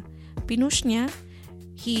 nilaban niya. Pinush niya.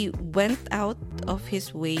 He went out of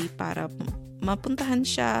his way para mapuntahan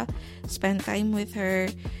siya, spend time with her,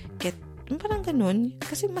 parang ganun,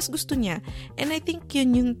 kasi mas gusto niya. And I think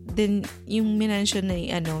yun yung minention ni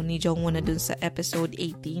Jongwon na dun sa episode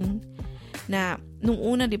 18, na nung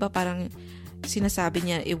una, di ba, parang sinasabi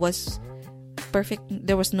niya, it was perfect,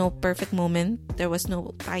 there was no perfect moment, there was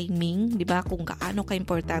no timing, di ba, kung gaano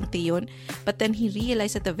ka-importante yun. But then he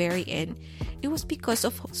realized at the very end, it was because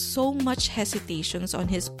of so much hesitations on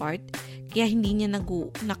his part, kaya hindi niya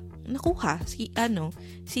nakuha si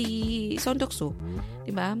Son Doksu,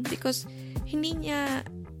 'di ba? Because hindi niya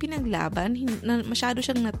pinaglaban, masyado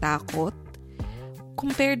siyang natakot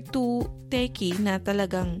compared to Taeki na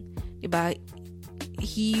talagang, 'di ba,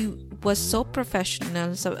 he was so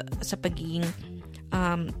professional sa pagiging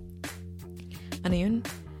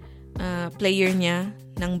player niya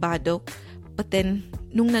ng Badok. But then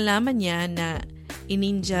nung nalaman niya na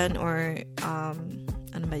ininjan or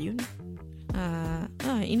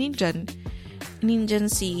ininjan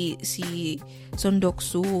si Son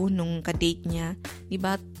Doksu nung kadate niya, di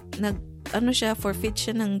ba? Forfeit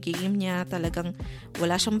siya ng game niya, talagang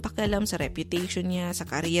wala siyang pakialam sa reputation niya, sa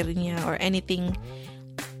career niya, or anything.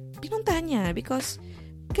 Pinuntahan niya because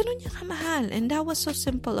ganun niya kamahal, and that was so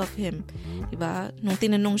simple of him, di ba? Nung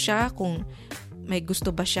tinanong siya kung may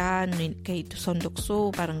gusto ba siya kay Son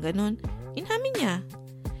Doksu, parang ganun, inamin niya.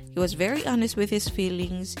 He was very honest with his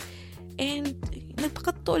feelings, and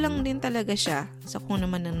nagpakatotoo lang din talaga siya sa kung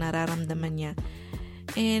naman ang nararamdaman niya.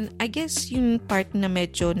 And I guess yung part na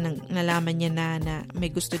medyo nalaman niya na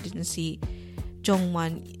may gusto din si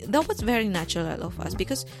Jongwon, that was very natural of us,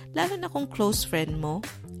 because lalo na kung close friend mo,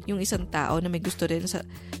 yung isang tao na may gusto din sa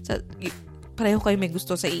pareho kayo may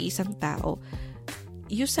gusto sa iisang tao,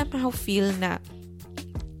 you somehow feel na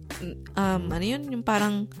yung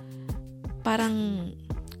parang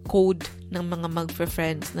code ng mga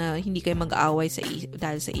mag-friends na hindi kayo mag-aaway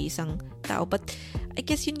dahil sa isang tao. But I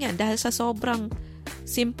guess yun nga, dahil sa sobrang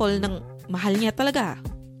simple ng mahal niya talaga,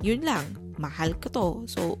 yun lang, mahal ko to,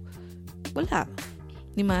 so wala,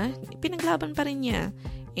 di ba? Pinaglaban pa rin niya,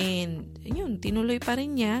 and yun, tinuloy pa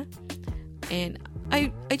rin niya. And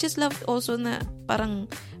I just love also na parang,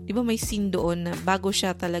 di ba may scene doon na bago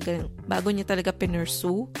niya talaga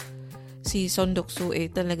pinursue si Son Doksu,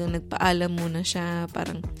 talagang nagpaalam muna siya,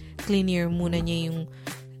 parang clear muna niya yung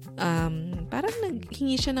parang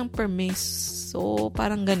naghingi siya ng permiso,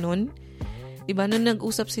 parang ganun. Diba? Nung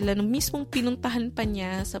nag-usap sila, nung mismong pinuntahan pa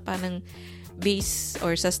niya sa parang base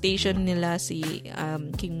or sa station nila si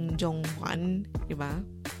Kim Jong-un. Diba?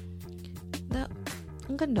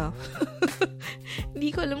 Ang ganda.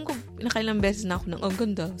 Hindi ko alam kung nakailang beses na ako ng, ang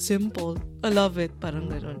ganda, simple, I love it,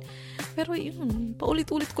 parang ganun. Pero yun,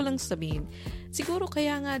 paulit-ulit ko lang sabihin. Siguro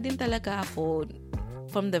kaya nga din talaga ako,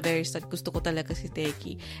 from the very start, gusto ko talaga si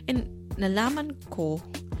Taeki. And nalaman ko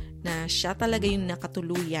na siya talaga yung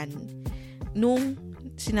nakatuluyan nung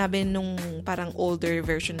sinabi nung parang older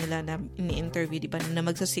version nila na ini-interview, diba, na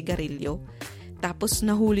magsasigarilyo. Tapos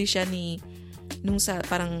nahuli siya nung sa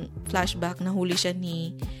parang flashback, nahuli siya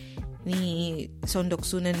ni Son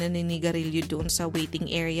Doksu na naninigarilyo doon sa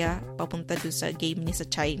waiting area papunta doon sa game niya sa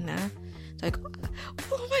China. Sabi ko,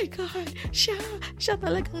 oh my God, siya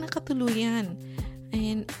talagang nakatuluyan.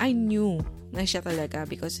 And I knew na siya talaga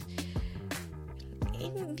because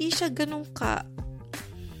hindi siya ganun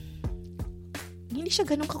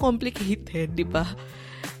ka-complicated, di ba?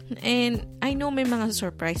 And I know may mga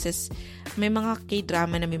surprises. May mga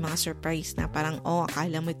K-drama na may mga surprise na parang,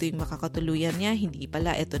 akala mo ito yung makakatuluyan niya. Hindi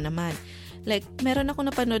pala, ito naman. Like, meron ako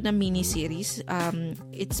napanood na mini-series.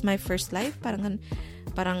 It's My First Life. Parang,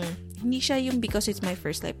 hindi siya yung Because It's My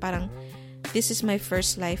First Life. Parang, This Is My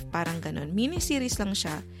First Life. Parang ganun. Mini-series lang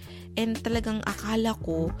siya. And talagang akala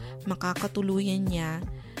ko makakatuluyan niya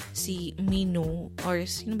si Mino. Or,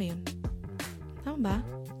 sino ba yun? Tama ba?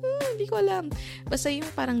 Hindi ko alam. Basta yung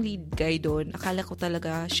parang lead guy doon, akala ko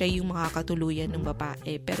talaga siya yung makakatuluyan ng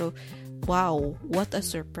babae. Pero, wow, what a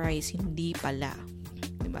surprise. Hindi pala.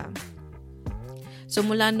 Diba? So,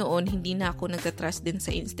 mula noon, hindi na ako nagtatrust din sa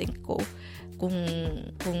instinct ko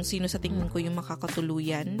kung sino sa tingin ko yung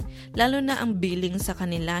makakatuluyan. Lalo na ang billing sa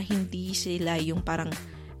kanila, hindi sila yung parang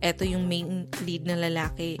eto yung main lead na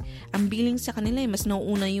lalaki. Ang billing sa kanila mas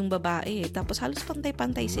nauuna yung babae. Tapos halos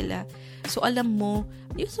pantay-pantay sila. So alam mo,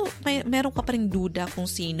 meron ka pa rin duda kung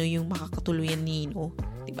sino yung makakatuluyan nino.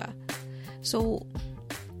 Diba? So,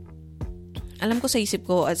 alam ko sa isip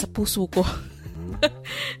ko at sa puso ko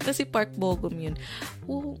na si Park Bo-gum yun.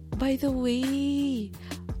 Oh, by the way,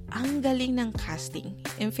 ang galing ng casting.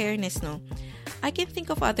 In fairness, no? I can think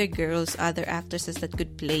of other actresses that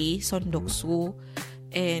could play Son Doksu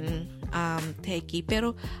and Taeki,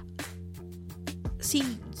 pero si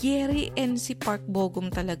Yeri and si Park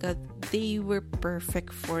Bo-gum talaga, they were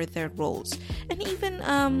perfect for their roles. And even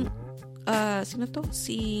sino to?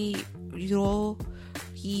 Si Hyo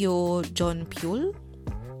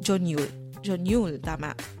Jong-yul,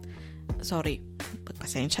 tama. Sorry,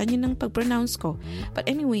 pasensya nyo ng pag-pronounce ko.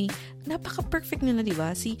 But anyway, napaka-perfect nila,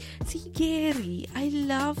 diba? Si Gary, I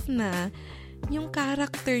love na yung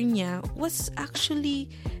character niya was actually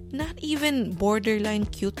not even borderline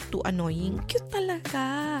cute to annoying. Cute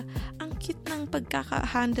talaga. Ang cute ng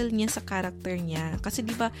pagkaka-handle niya sa character niya. Kasi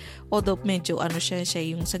diba, although medyo siya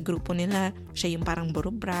yung sa grupo nila, siya yung parang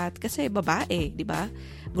burubrat. Kasi babae, diba?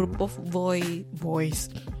 Group of boys.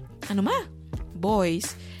 Boys.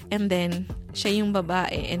 And then, siya yung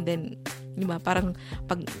babae. And then, diba, parang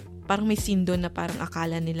may scene doon na parang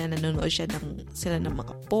akala nila nanonood sila ng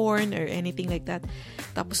mga porn or anything like that.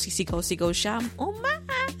 Tapos sisigaw-sigaw siya,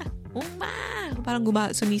 Uma! Parang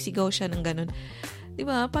sumisigaw siya ng ganun.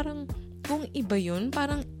 Diba? Parang, kung iba yun,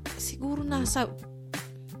 parang siguro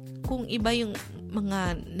kung iba yung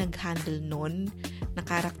mga nag-handle nun na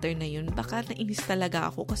character na yun, baka nainis talaga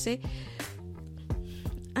ako kasi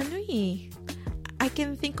I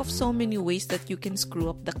can think of so many ways that you can screw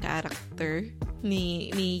up the character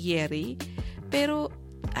ni Yeri. Pero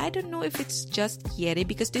I don't know if it's just Yeri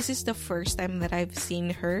because this is the first time that I've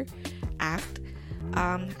seen her act.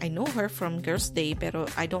 I know her from Girls' Day, pero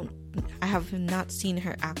I have not seen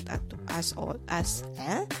her act at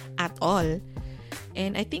all.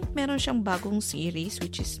 And I think meron siyang bagong series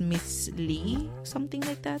which is Miss Lee, something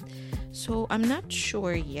like that. So I'm not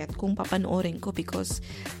sure yet kung papanoorin ko because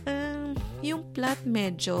yung plot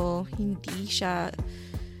medyo hindi siya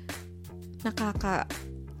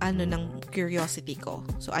ng curiosity ko.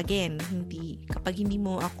 So again, kapag hindi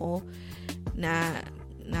mo ako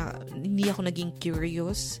hindi ako naging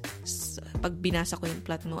curious pag binasa ko yung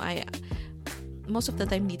plot mo, most of the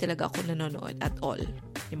time hindi talaga ako nanonood at all.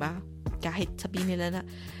 Diba? Kahit sabihin nila na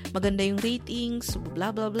maganda yung ratings, blah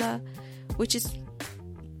blah blah, which is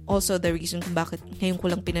also the reason kung bakit ngayon ko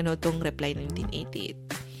lang pinanood tong Reply 1988.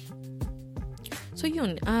 So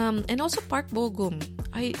yun, and also Park Bo-gum,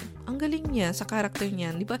 ay, ang galing niya sa character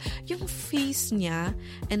niya, di ba? Yung face niya,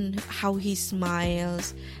 and how he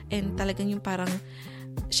smiles, and talagang yung parang,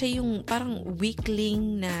 siya yung parang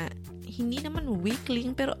weakling na, hindi naman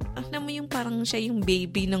weakling, pero alam mo yung parang siya yung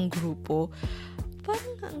baby ng grupo.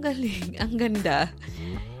 Parang ang galing, ang ganda.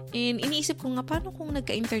 And iniisip ko nga, paano kung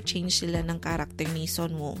nagka-interchange sila ng character ni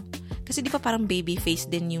Sunwoo? Kasi di ba parang baby face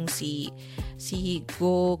din yung si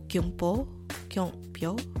Go Kyung-pyo?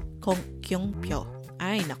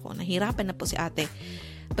 Ay, nako, nahirapan na po si ate.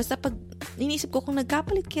 Basta pag iniisip ko kung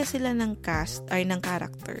nagkapalit kaya sila ng cast ay ng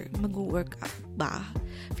character, mag-work out ba?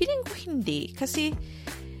 Feeling ko hindi. Kasi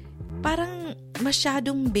parang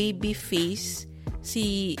masyadong baby face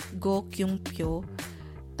si Go Kyung-pyo.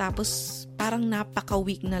 Tapos parang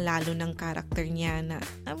napaka-weak na lalo ng character niya na,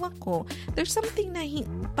 ewan ko, there's something na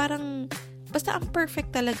parang, basta ang perfect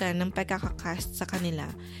talaga ng pagkakacast sa kanila.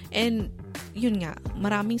 And, yun nga,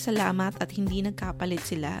 maraming salamat at hindi nagkapalit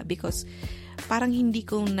sila because parang hindi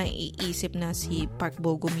ko naiisip na si Park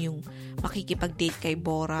Bo-gum yung makikipag-date kay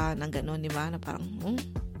Bora na gano'n, di ba? Na parang,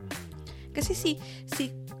 Kasi si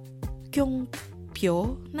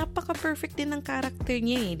Kyung-pyo, napaka-perfect din ng character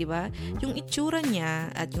niya di ba? Yung itsura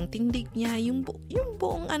niya at yung tindig niya, yung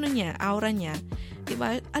buong ano niya, aura niya, di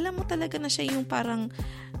ba? Alam mo talaga na siya yung parang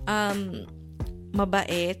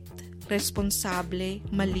mabait, responsable,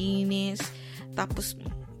 malinis, tapos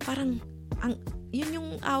parang yun yung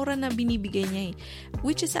aura na binibigay niya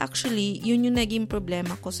which is actually yun yung naging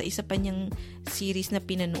problema ko sa isa pa niyang series na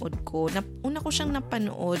pinanood ko. Una ko siyang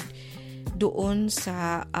napanood doon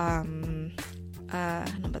sa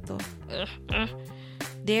ano ba to?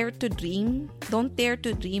 Dare to Dream, Don't Dare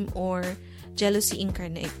to Dream, or Jealousy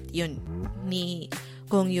Incarnate, yun, ni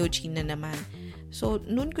Gong Yoo-jin na naman. So,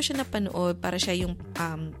 noon ko siya napanood para siya yung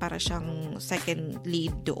para siyang second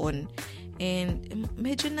lead doon. And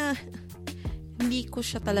medyo na hindi ko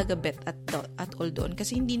siya talaga bet at all doon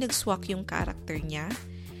kasi hindi nag-swak yung character niya.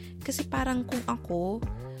 Kasi parang kung ako,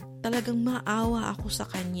 talagang maawa ako sa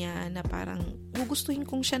kanya na parang gugustuhin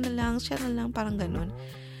kong siya na lang, parang ganun.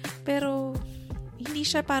 Pero hindi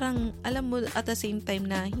siya parang, alam mo, at the same time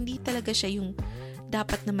na hindi talaga siya yung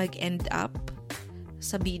dapat na mag-end up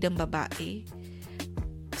sa bidang babae.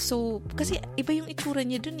 So, kasi iba yung itsura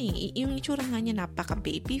niya dun Yung itsura nga niya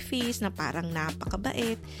napaka-baby face, na parang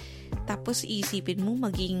napakabait. Tapos isipin mo,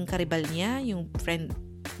 maging karibal niya, yung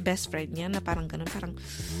best friend niya, na parang ganun, parang,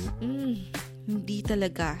 hindi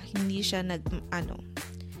talaga, hindi siya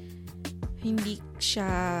hindi siya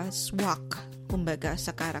swak, kumbaga, sa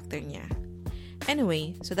character niya.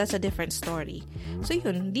 Anyway, so that's a different story. So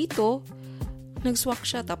yun, dito, nag-swak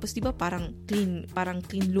siya, tapos diba parang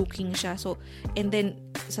clean looking siya. So, and then,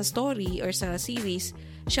 sa story or sa series,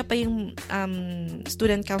 siya pa yung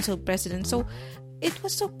student council president. So, it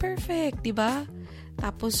was so perfect, diba?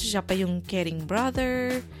 Tapos, siya pa yung caring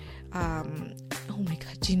brother. Oh my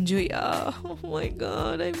God, Jinjuya. Oh my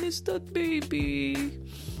God, I miss that baby.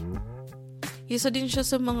 Isa din siya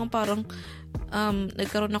sa mga parang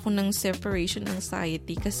nagkaroon ako ng separation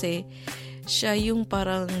anxiety kasi siya yung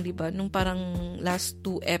parang, di ba, nung parang last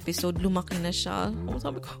 2 episode, lumaki na siya.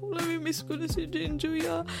 Sabi ko, nami-miss ko na si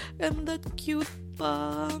Jinjuya. And that cute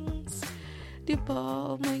bangs. Di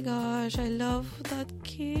ba? Oh my gosh, I love that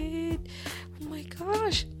kid. Oh my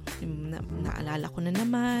gosh. Naalala ko na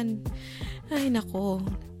naman. Ay, nako.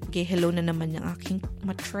 Okay, hello na naman yung aking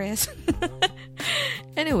mattress.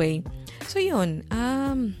 Anyway, so yun.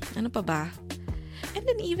 Ano pa ba? And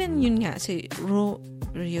then even yun nga, si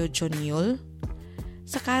Ryo Jonyul,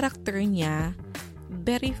 sa character niya,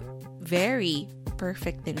 very, very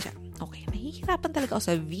perfect din siya. Okay, nahihirapan talaga ako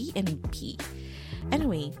sa V and P.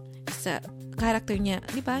 Anyway, sa character niya,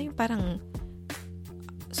 di ba, yung parang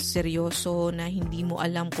seryoso na hindi mo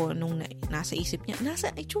alam kung anong nasa isip niya.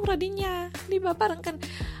 Nasa itsura din niya. Di ba? Parang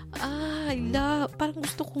parang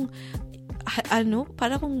gusto kong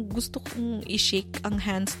parang gusto kong i-shake ang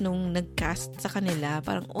hands nung nag-cast sa kanila.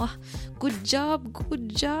 Parang, good job.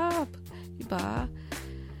 Diba?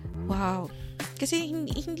 Wow. Kasi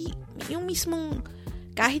hindi, yung mismong,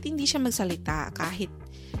 kahit hindi siya magsalita, kahit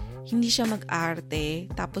hindi siya mag-arte,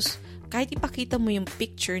 tapos, kahit ipakita mo yung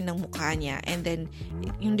picture ng mukha niya, and then,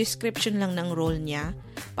 yung description lang ng role niya,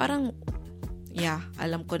 parang,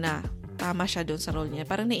 alam ko na, tama siya doon sa role niya.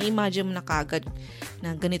 Parang na-imagine mo na kagad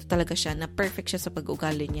na ganito talaga siya, na perfect siya sa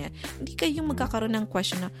pag-ugali niya. Hindi kayong magkakaroon ng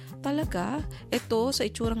question na, talaga, ito, sa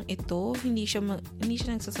itsurang ito, hindi siya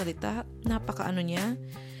nagsasalita, napaka-ano niya.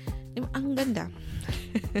 Ang ganda.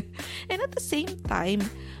 And at the same time,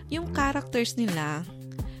 yung characters nila,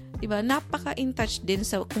 Diba? Napaka-in touch din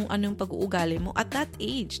sa kung anong pag-uugali mo at that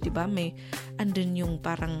age, diba? May andun yung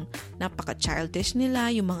parang napaka-childish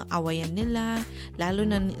nila, yung mga awayan nila, lalo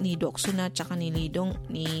na ni Deok-sun at saka ni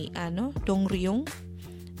Dong-ryung.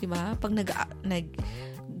 Diba? Pag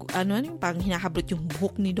yung parang hinahablot yung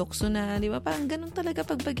buhok ni Deok-sun na, diba? Parang ganun talaga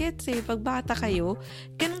pag bagets pag bata kayo,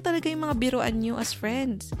 ganun talaga yung mga biruan nyo as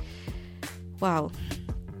friends. Wow.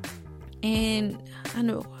 And,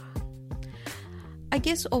 I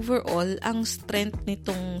guess overall, ang strength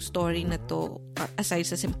nitong story na to, aside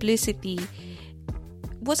sa simplicity,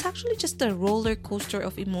 was actually just a roller coaster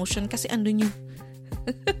of emotion kasi andun yung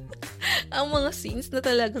ang mga scenes na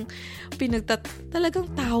talagang talagang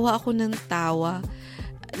tawa ako ng tawa.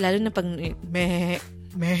 Lalo na pag meh.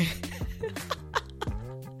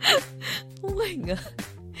 Oh my God.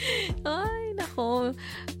 Ay, nako.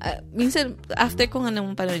 Minsan, after ko nga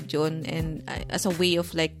naman panood yun, and as a way of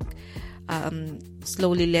like,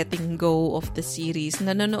 slowly letting go of the series,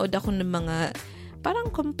 nanonood ako ng mga parang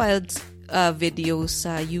compiled videos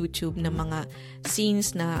sa YouTube ng mga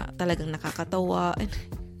scenes na talagang nakakatawa.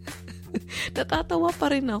 Natatawa pa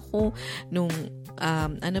rin ako nung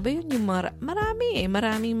yung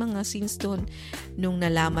maraming mga scenes doon nung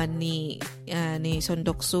nalaman ni Son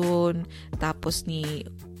Deok-sun tapos ni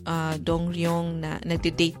Dong-ryung na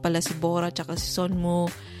nagde-date pala si Bora tsaka si Sonmo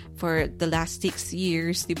for the last 6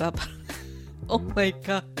 years, diba? Oh my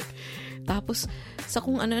God. Tapos, sa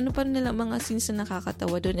kung ano-ano pa nila mga scenes na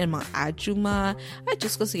nakakatawa doon, yung mga ajuma,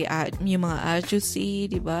 Diyos ko, sige, yung mga ajusi,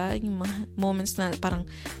 diba? Yung mga moments na parang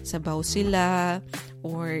sabaw sila,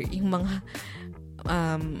 or yung mga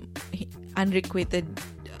unrequited,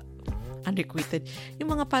 yung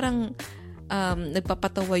mga parang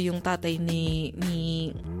nagpapatawa yung tatay ni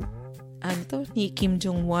Kim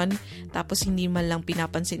Jong-won, tapos hindi man lang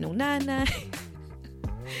pinapansin ng nanay.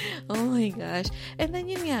 Oh my gosh. And then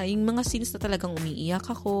yun nga, yung mga scenes na talagang umiiyak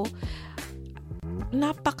ako.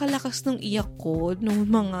 Napakalakas ng iyak ko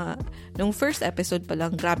nung first episode pa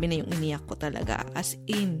lang, grabe na yung iniyak ko talaga. As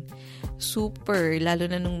in, super, lalo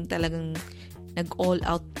na nung talagang nag-all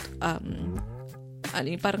out,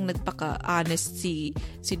 parang nagpaka-honest si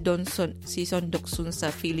Son Deok-sun sa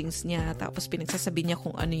feelings niya, tapos pinagsasabi niya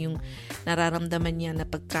kung ano yung nararamdaman niya na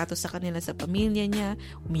pagtrato sa kanila sa pamilya niya.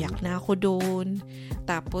 Umiyak na ako doon,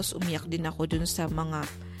 tapos umiyak din ako doon sa mga,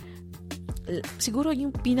 siguro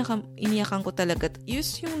yung pinaka-iniyakan ko talaga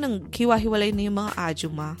is yung nanghiwa-hiwalay na yung mga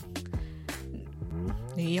ajuma.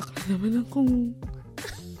 Naiyak na naman akong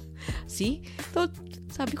see? So,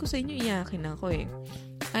 sabi ko sa inyo, iyakin ako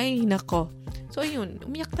ay nako. So, ayun,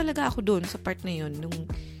 umiyak talaga ako doon sa part na yun.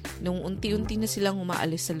 Nung unti-unti na silang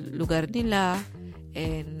umaalis sa lugar nila.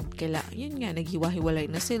 And, yun nga, naghiwa-hiwalay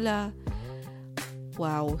na sila.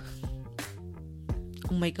 Wow.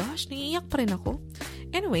 Oh my gosh, naiiyak pa rin ako.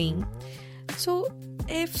 Anyway, so,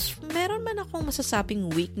 if meron man akong masasabing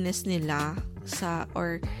weakness nila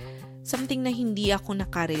or something na hindi ako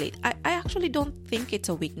nakarelate, I actually don't think it's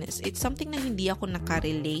a weakness. It's something na hindi ako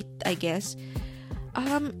nakarelate, I guess.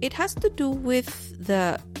 It has to do with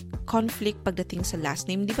the conflict pagdating sa last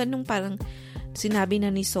name. Di ba nung parang sinabi na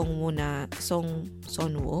ni Sonwoo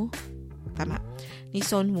tama? Ni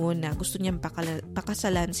Sonwoo na gusto niyang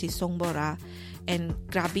pakasalan si Songbora, and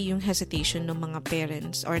grabe yung hesitation ng mga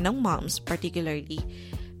parents or ng moms particularly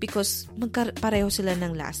because pareho sila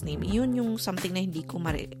ng last name. Yun yung something na hindi ako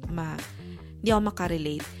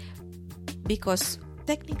makarelate because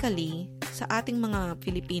technically sa ating mga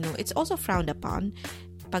Filipino, it's also frowned upon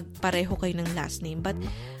pag pareho kayo ng last name. But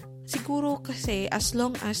siguro kasi as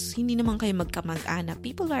long as hindi naman kayo magkamag-anak,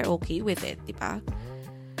 people are okay with it, di ba?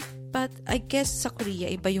 But I guess sa Korea,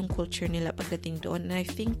 iba yung culture nila pagdating doon. And I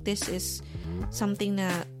think this is something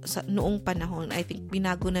na noong panahon, I think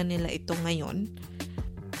binago na nila ito ngayon.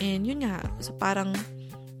 And yun nga, so parang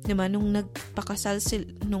naman nung nagpakasal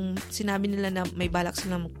nung sinabi nila na may balak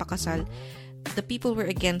silang magpakasal, the people were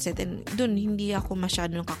against it, and dun hindi ako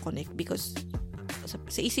masyadong nakakonect because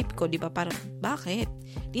sa isip ko, di ba, parang bakit?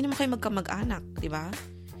 Di naman kayo magkamag-anak, di ba?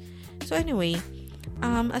 So anyway,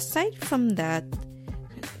 aside from that,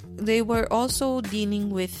 they were also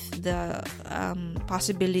dealing with the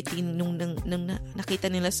possibility nung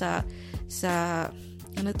nakita nila sa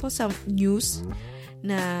news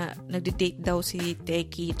na nagde-date daw si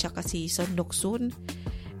Taeki tsaka si Son Deok-sun,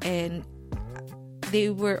 and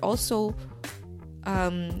they were also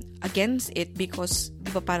against it because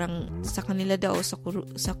di ba parang sa kanila daw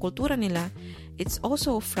sa kultura nila, it's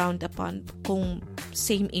also frowned upon kung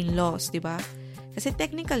same in-laws, di ba? Kasi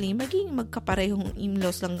technically maging magkaparehong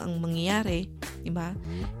in-laws lang ang mangyayari, di ba?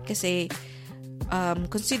 Kasi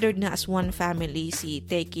considered na as one family si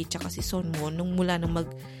Taeki tsaka si Sonwoo nung mula nung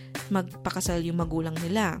magpakasal yung magulang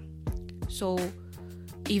nila. So,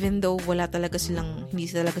 even though hindi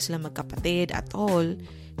talaga sila magkapatid at all,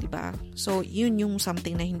 diba? So, yun yung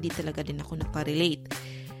something na hindi talaga din ako nakarelate.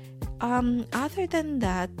 Other than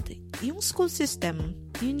that, yung school system,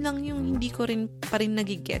 yun lang yung hindi ko pa rin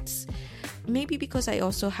nagigets. Maybe because I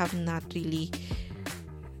also have not really,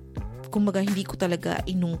 kumbaga hindi ko talaga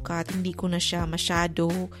inungkat, hindi ko na siya masyado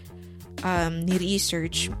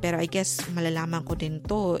ni-research. Pero I guess malalaman ko din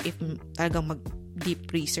to if talagang mag-deep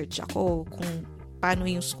research ako kung paano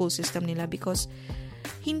yung school system nila, because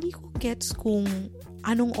hindi ko gets kung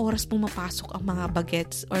anong oras pumapasok ang mga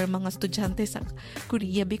bagets or mga estudyante sa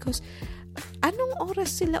Korea, because anong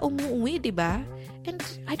oras sila umuwi, diba? And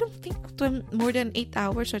I don't think more than 8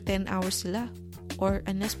 hours or 10 hours sila, or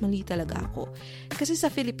unless mali talaga ako. Kasi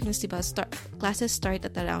sa Philippines, diba, classes start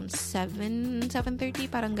at around 7:30,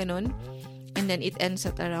 parang ganun. And then it ends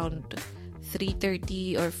at around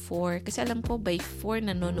 3:30 or 4. Kasi alam ko, by 4,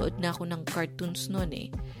 nanonood na ako ng cartoons noon eh.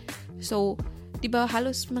 So, diba,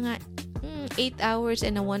 halos mga 8 hours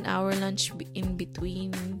and a 1 hour lunch in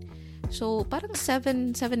between. So, parang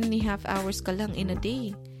 7.5 hours ka lang in a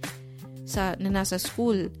day na nasa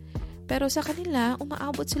school. Pero sa kanila,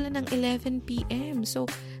 umaabot sila ng 11 p.m. So,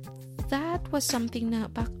 that was something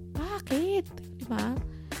na, bakit? Diba?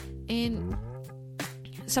 And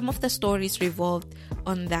some of the stories revolved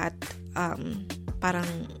on that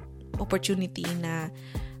parang opportunity na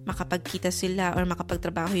makapagkita sila or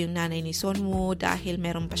makapagtrabaho yung nanay ni Sunwoo dahil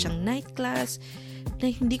meron pa siyang night class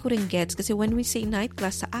na hindi ko rin gets. Kasi when we say night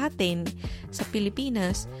class sa atin, sa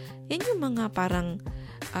Pilipinas, yan yung mga parang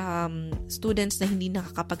students na hindi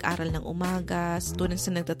nakakapag-aral ng umaga, students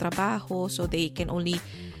na nagtatrabaho, so they can only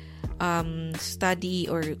study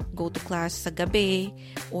or go to class sa gabi,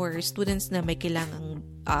 or students na may kailangang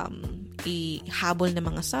ihabol na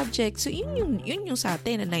mga subjects. So, yun yung sa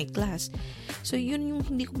atin na night class. So, yun yung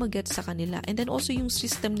hindi ko mag-get sa kanila. And then also yung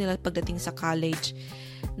system nila pagdating sa college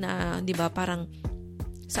na, di ba, parang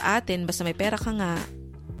sa atin, basta may pera ka nga,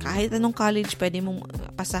 kahit anong college pwede mong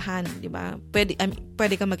pasahan, di ba? Pwede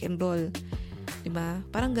ka mag-enroll. Di ba?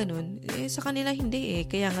 Parang ganun. Eh, sa kanila hindi eh.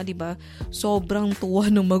 Kaya nga, di ba, sobrang tuwa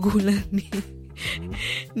ng magulang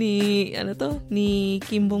ni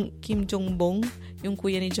Kim Jong-bong, yung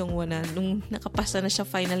kuya ni Jongwon, na nung nakapasa na siya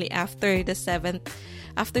finally after 7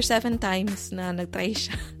 times na nagtry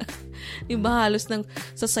siya. Diba, halos nang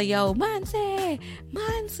sasayaw, Manse!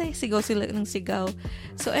 Sigaw sila ng sigaw.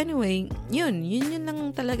 So anyway, yun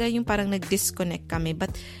lang talaga yung parang nag-disconnect kami.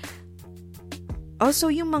 But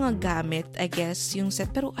also yung mga gamit, I guess, yung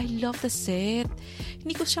set. Pero I love the set.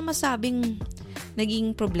 Hindi ko siya masabing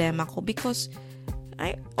naging problema ko because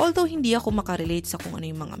although hindi ako makarelate sa kung ano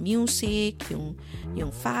yung mga music, yung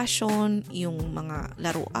fashion, yung mga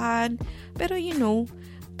laruan, pero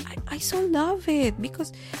I so love it because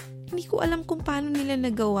hindi ko alam kung paano nila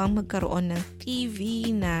nagawang magkaroon ng TV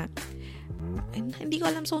na hindi ko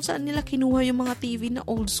alam saan nila kinuha yung mga TV na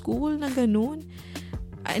old school na ganun.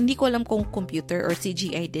 Hindi ko alam kung computer or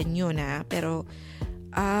CGI din yun pero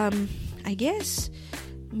I guess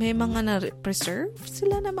may mga na-preserve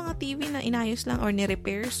sila na mga TV na inayos lang or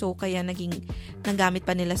ni-repair, so kaya nagamit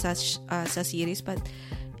pa nila sa series. But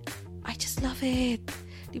I just love it.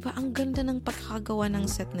 Diba? Ang ganda ng pagkakagawa ng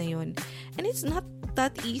set na yun. And it's not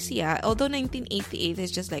that easy although 1988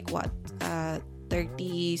 is just like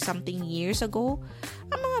 30 something years ago.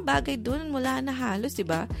 Ang mga bagay dun wala na halos,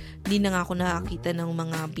 diba? Hindi na nga ako nakakita ng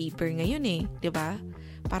mga beeper ngayon diba?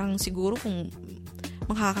 Parang siguro kung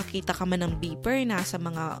makakakita ka man ng beeper nasa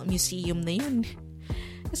mga museum na yun.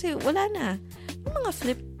 Kasi wala na. Yung mga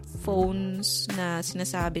flip phones na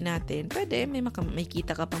sinasabi natin, pwede, may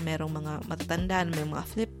kita ka pang merong mga matatanda na may mga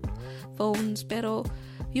flip phones. Pero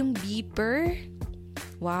yung beeper,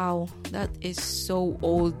 wow, that is so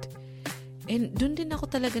old. And dun din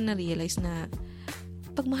ako talaga na-realize na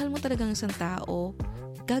pag mahal mo talaga ng isang tao,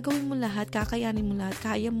 gagawin mo lahat, kakayanin mo lahat,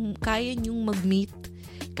 kaya niyong mag-meet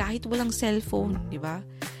kahit walang cellphone, di ba?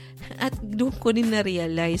 At doon ko din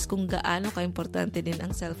na-realize kung gaano ka-importante din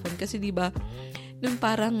ang cellphone. Kasi di ba, nung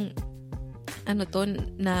parang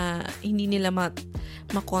na hindi nila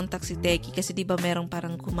makontak si Teki kasi di ba merong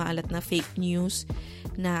parang kumaalat na fake news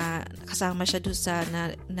na kasama siya doon sa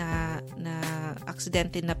na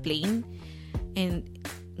aksidente na plane, and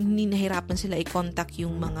hindi nahirapan sila i-contact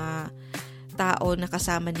yung mga tao na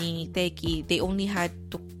kasama ni Teki. They only had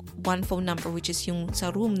one phone number, which is yung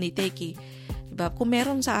sa room ni Teki. Diba? Kung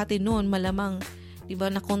meron sa atin noon, malamang, diba,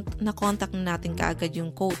 na-contact na natin kaagad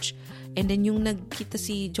yung coach. And then yung nagkita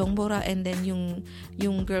si Jongbora, and then yung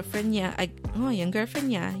girlfriend niya,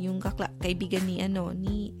 yung kaibigan ni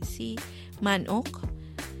si Manok.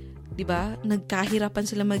 'Diba? Nagkahirapan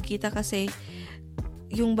sila magkita kasi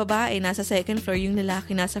yung babae nasa second floor, yung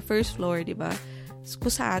lalaki nasa first floor, 'di ba?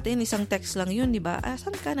 Kung sa atin, isang text lang yun, 'di ba?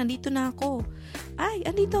 Saan ka? Nandito na ako. Ay,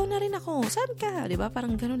 andito na rin ako. Saan ka? 'Di ba?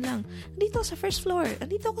 Parang ganun lang. Andito sa first floor.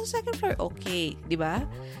 Andito ako sa second floor. Okay, 'di ba?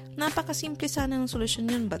 Napakasimple sana ng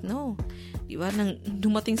solusyon yun, but no. 'Di ba? Nang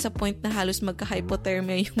dumating sa point na halos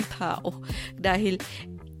magka-hypothermia yung tao dahil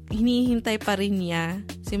hinihintay pa rin niya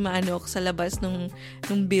si Manok sa labas nung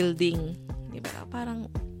building. 'Di ba? Parang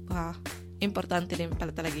importante din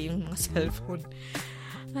pala talaga yung mga cellphone.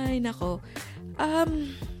 Ay, nako.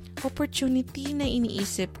 Opportunity na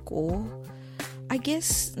iniisip ko, I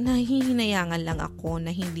guess, nahihinayangan lang ako na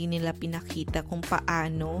hindi nila pinakita kung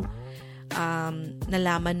paano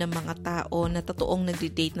nalaman ng mga tao na totoong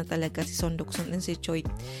nagde-date na talaga si Son Doksun and si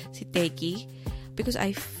Taeki. Because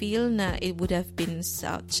I feel na it would have been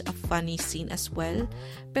such a funny scene as well.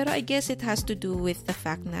 Pero I guess it has to do with the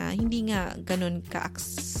fact na hindi nga ganun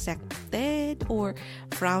ka-accepted or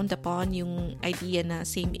frowned upon yung idea na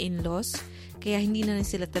same in-laws. Kaya hindi na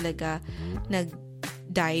sila talaga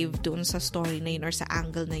nag-dive doon sa story na yun or sa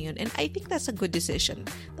angle na yun. And I think that's a good decision.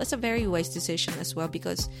 That's a very wise decision as well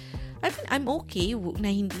because I mean, I'm okay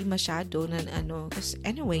na hindi masyado na because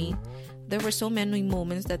anyway, there were so many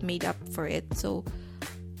moments that made up for it. So,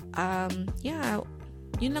 yeah,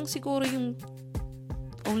 yun lang siguro yung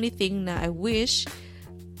only thing na I wish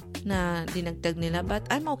na dinagdag nila. But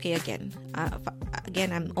I'm okay again.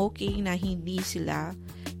 Again, I'm okay na hindi sila,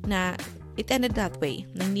 na it ended that way,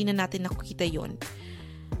 na hindi na natin nakikita yun.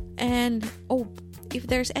 And, if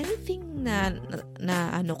there's anything na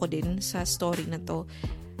ko din sa story na to,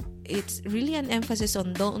 it's really an emphasis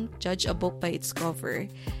on don't judge a book by its cover.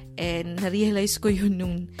 And na-realize ko yun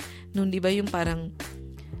nung di ba yung parang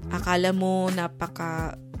akala mo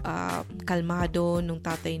napaka kalmado nung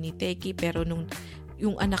tatay ni Taeki, pero nung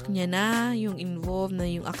yung anak niya na, yung involved na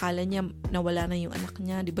yung akala niya nawala na yung anak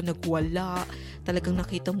niya, di ba nagwala, talagang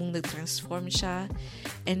nakita mong nag-transform siya.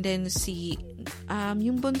 And then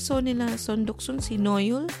yung bunso nila Son Doksun, si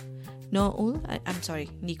Noel, I'm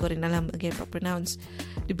sorry, hindi ko rin alam again pa-pronounce.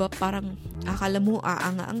 Di ba parang akala mo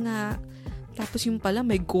aanga-anga, tapos yung pala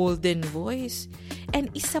may golden voice.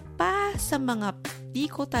 And isa pa sa mga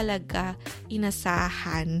di ko talaga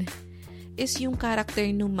inasahan is yung character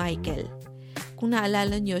ni Michael. Kung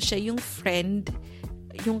naalala nyo, siya yung friend,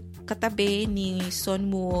 yung katabi ni Son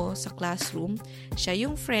Muo sa classroom. Siya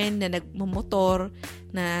yung friend na nagmamotor,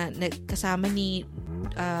 na nagkasama ni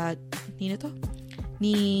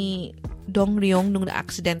Dong Ryong nung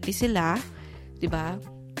na-accidentally sila, 'di ba?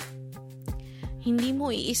 Hindi mo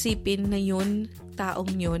iisipin na yun,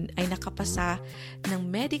 taong yun ay nakapasa ng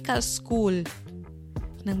medical school,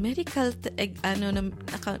 ng medical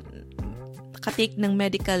nakatake ng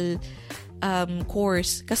medical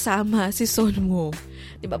course kasama si Son Muo.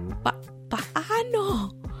 'Di ba? Paano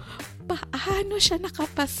siya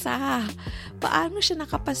nakapasa? Paano siya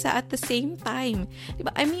nakapasa at the same time? Diba?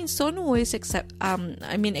 I mean, Son Muo is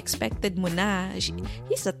expected mo na.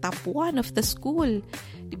 He's the top one of the school.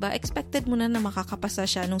 Diba? Expected mo na makakapasa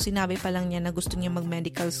siya nung sinabi pa lang niya na gusto niya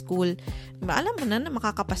mag-medical school. Diba? Alam mo na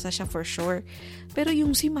makakapasa siya for sure. Pero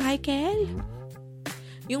yung si Michael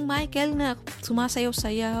na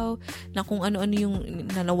sumasayaw-sayaw, na kung ano-ano yung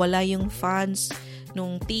nawala yung fans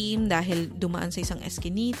nung team dahil dumaan sa isang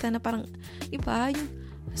eskinita na parang, iba, yung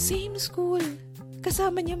same school.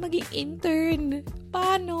 Kasama niya maging intern.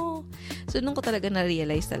 Paano? So, nung ko talaga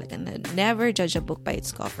na-realize talaga na never judge a book by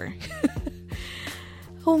its cover.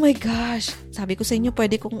 Oh my gosh. Sabi ko sa inyo,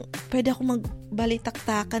 pwede akong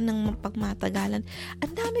magbalitaktakan ng pagmatagalan.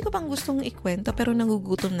 Ang dami ko pang gustong ikwento pero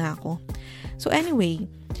nagugutom na ako. So anyway,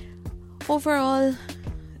 overall,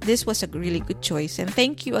 this was a really good choice. And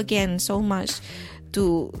thank you again so much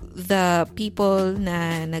to the people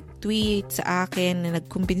na nag-tweet sa akin, na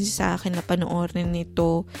nagkumbinsi sa akin na panoorin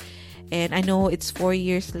nito. And I know it's 4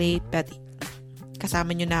 years late, but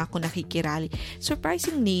kasama nyo na ako nakikirali.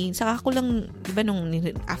 Surprisingly, saka ko lang, di ba nung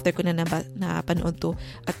after ko na napanood to,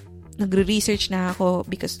 at nagre-research na ako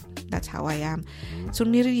because that's how I am. So,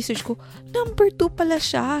 nire-research ko, number 2 pala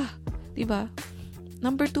siya. Di ba?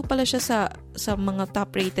 Number 2 pala siya sa mga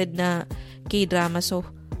top-rated na K-drama. So,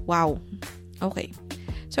 wow. Okay.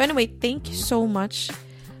 So anyway, thank you so much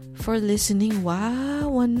for listening. Wow,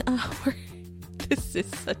 1 hour. This is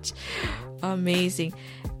such amazing.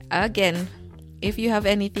 Again, if you have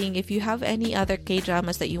any other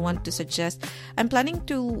K-dramas that you want to suggest, I'm planning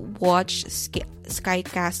to watch Sky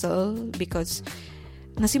Castle because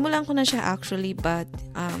nasimulan ko na siya actually, but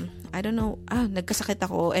I don't know, nagkasakit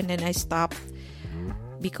ako and then I stopped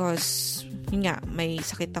because yun nga, may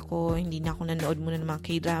sakit ako, hindi na ako nanood muna ng mga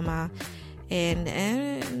K-drama, and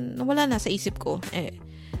wala na sa isip ko.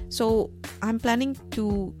 So, I'm planning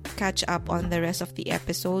to catch up on the rest of the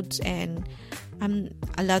episodes, and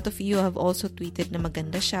a lot of you have also tweeted na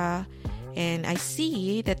maganda siya, and I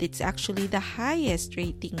see that it's actually the highest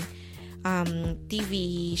rating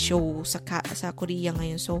TV show sa Korea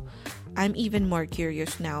ngayon. So, I'm even more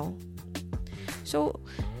curious now. So,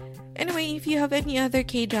 anyway, if you have any other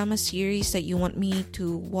K-drama series that you want me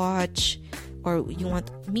to watch or you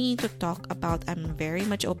want me to talk about, I'm very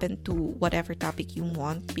much open to whatever topic you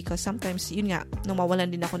want, because sometimes, yun nga,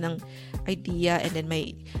 nawawalan din ako ng idea, and then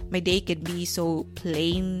my day can be so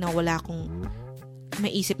plain na wala akong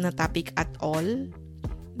maisip na topic at all.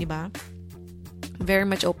 Diba? Very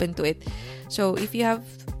much open to it. So, if you have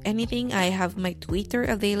anything, I have my Twitter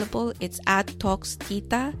available. It's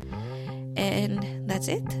 @TalksTita. And that's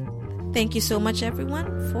it. Thank you so much, everyone,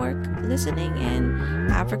 for listening, and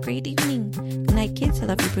have a great evening. Good night, kids. I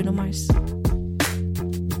love you, Bruno Mars.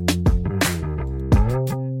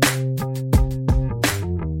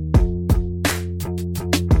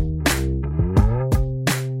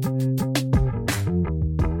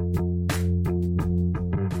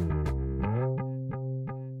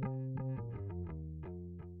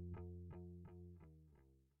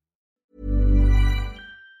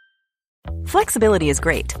 Flexibility is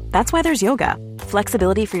great. That's why there's yoga.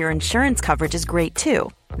 Flexibility for your insurance coverage is great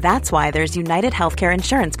too. That's why there's United Healthcare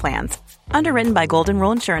Insurance Plans. Underwritten by Golden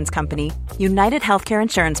Rule Insurance Company, United Healthcare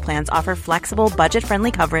Insurance Plans offer flexible,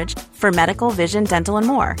 budget-friendly coverage for medical, vision, dental, and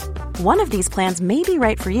more. One of these plans may be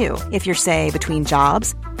right for you if you're, say, between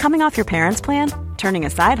jobs, coming off your parents' plan, turning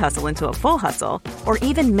a side hustle into a full hustle, or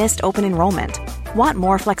even missed open enrollment. Want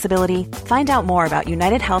more flexibility? Find out more about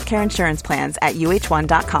United Healthcare Insurance Plans at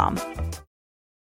uh1.com.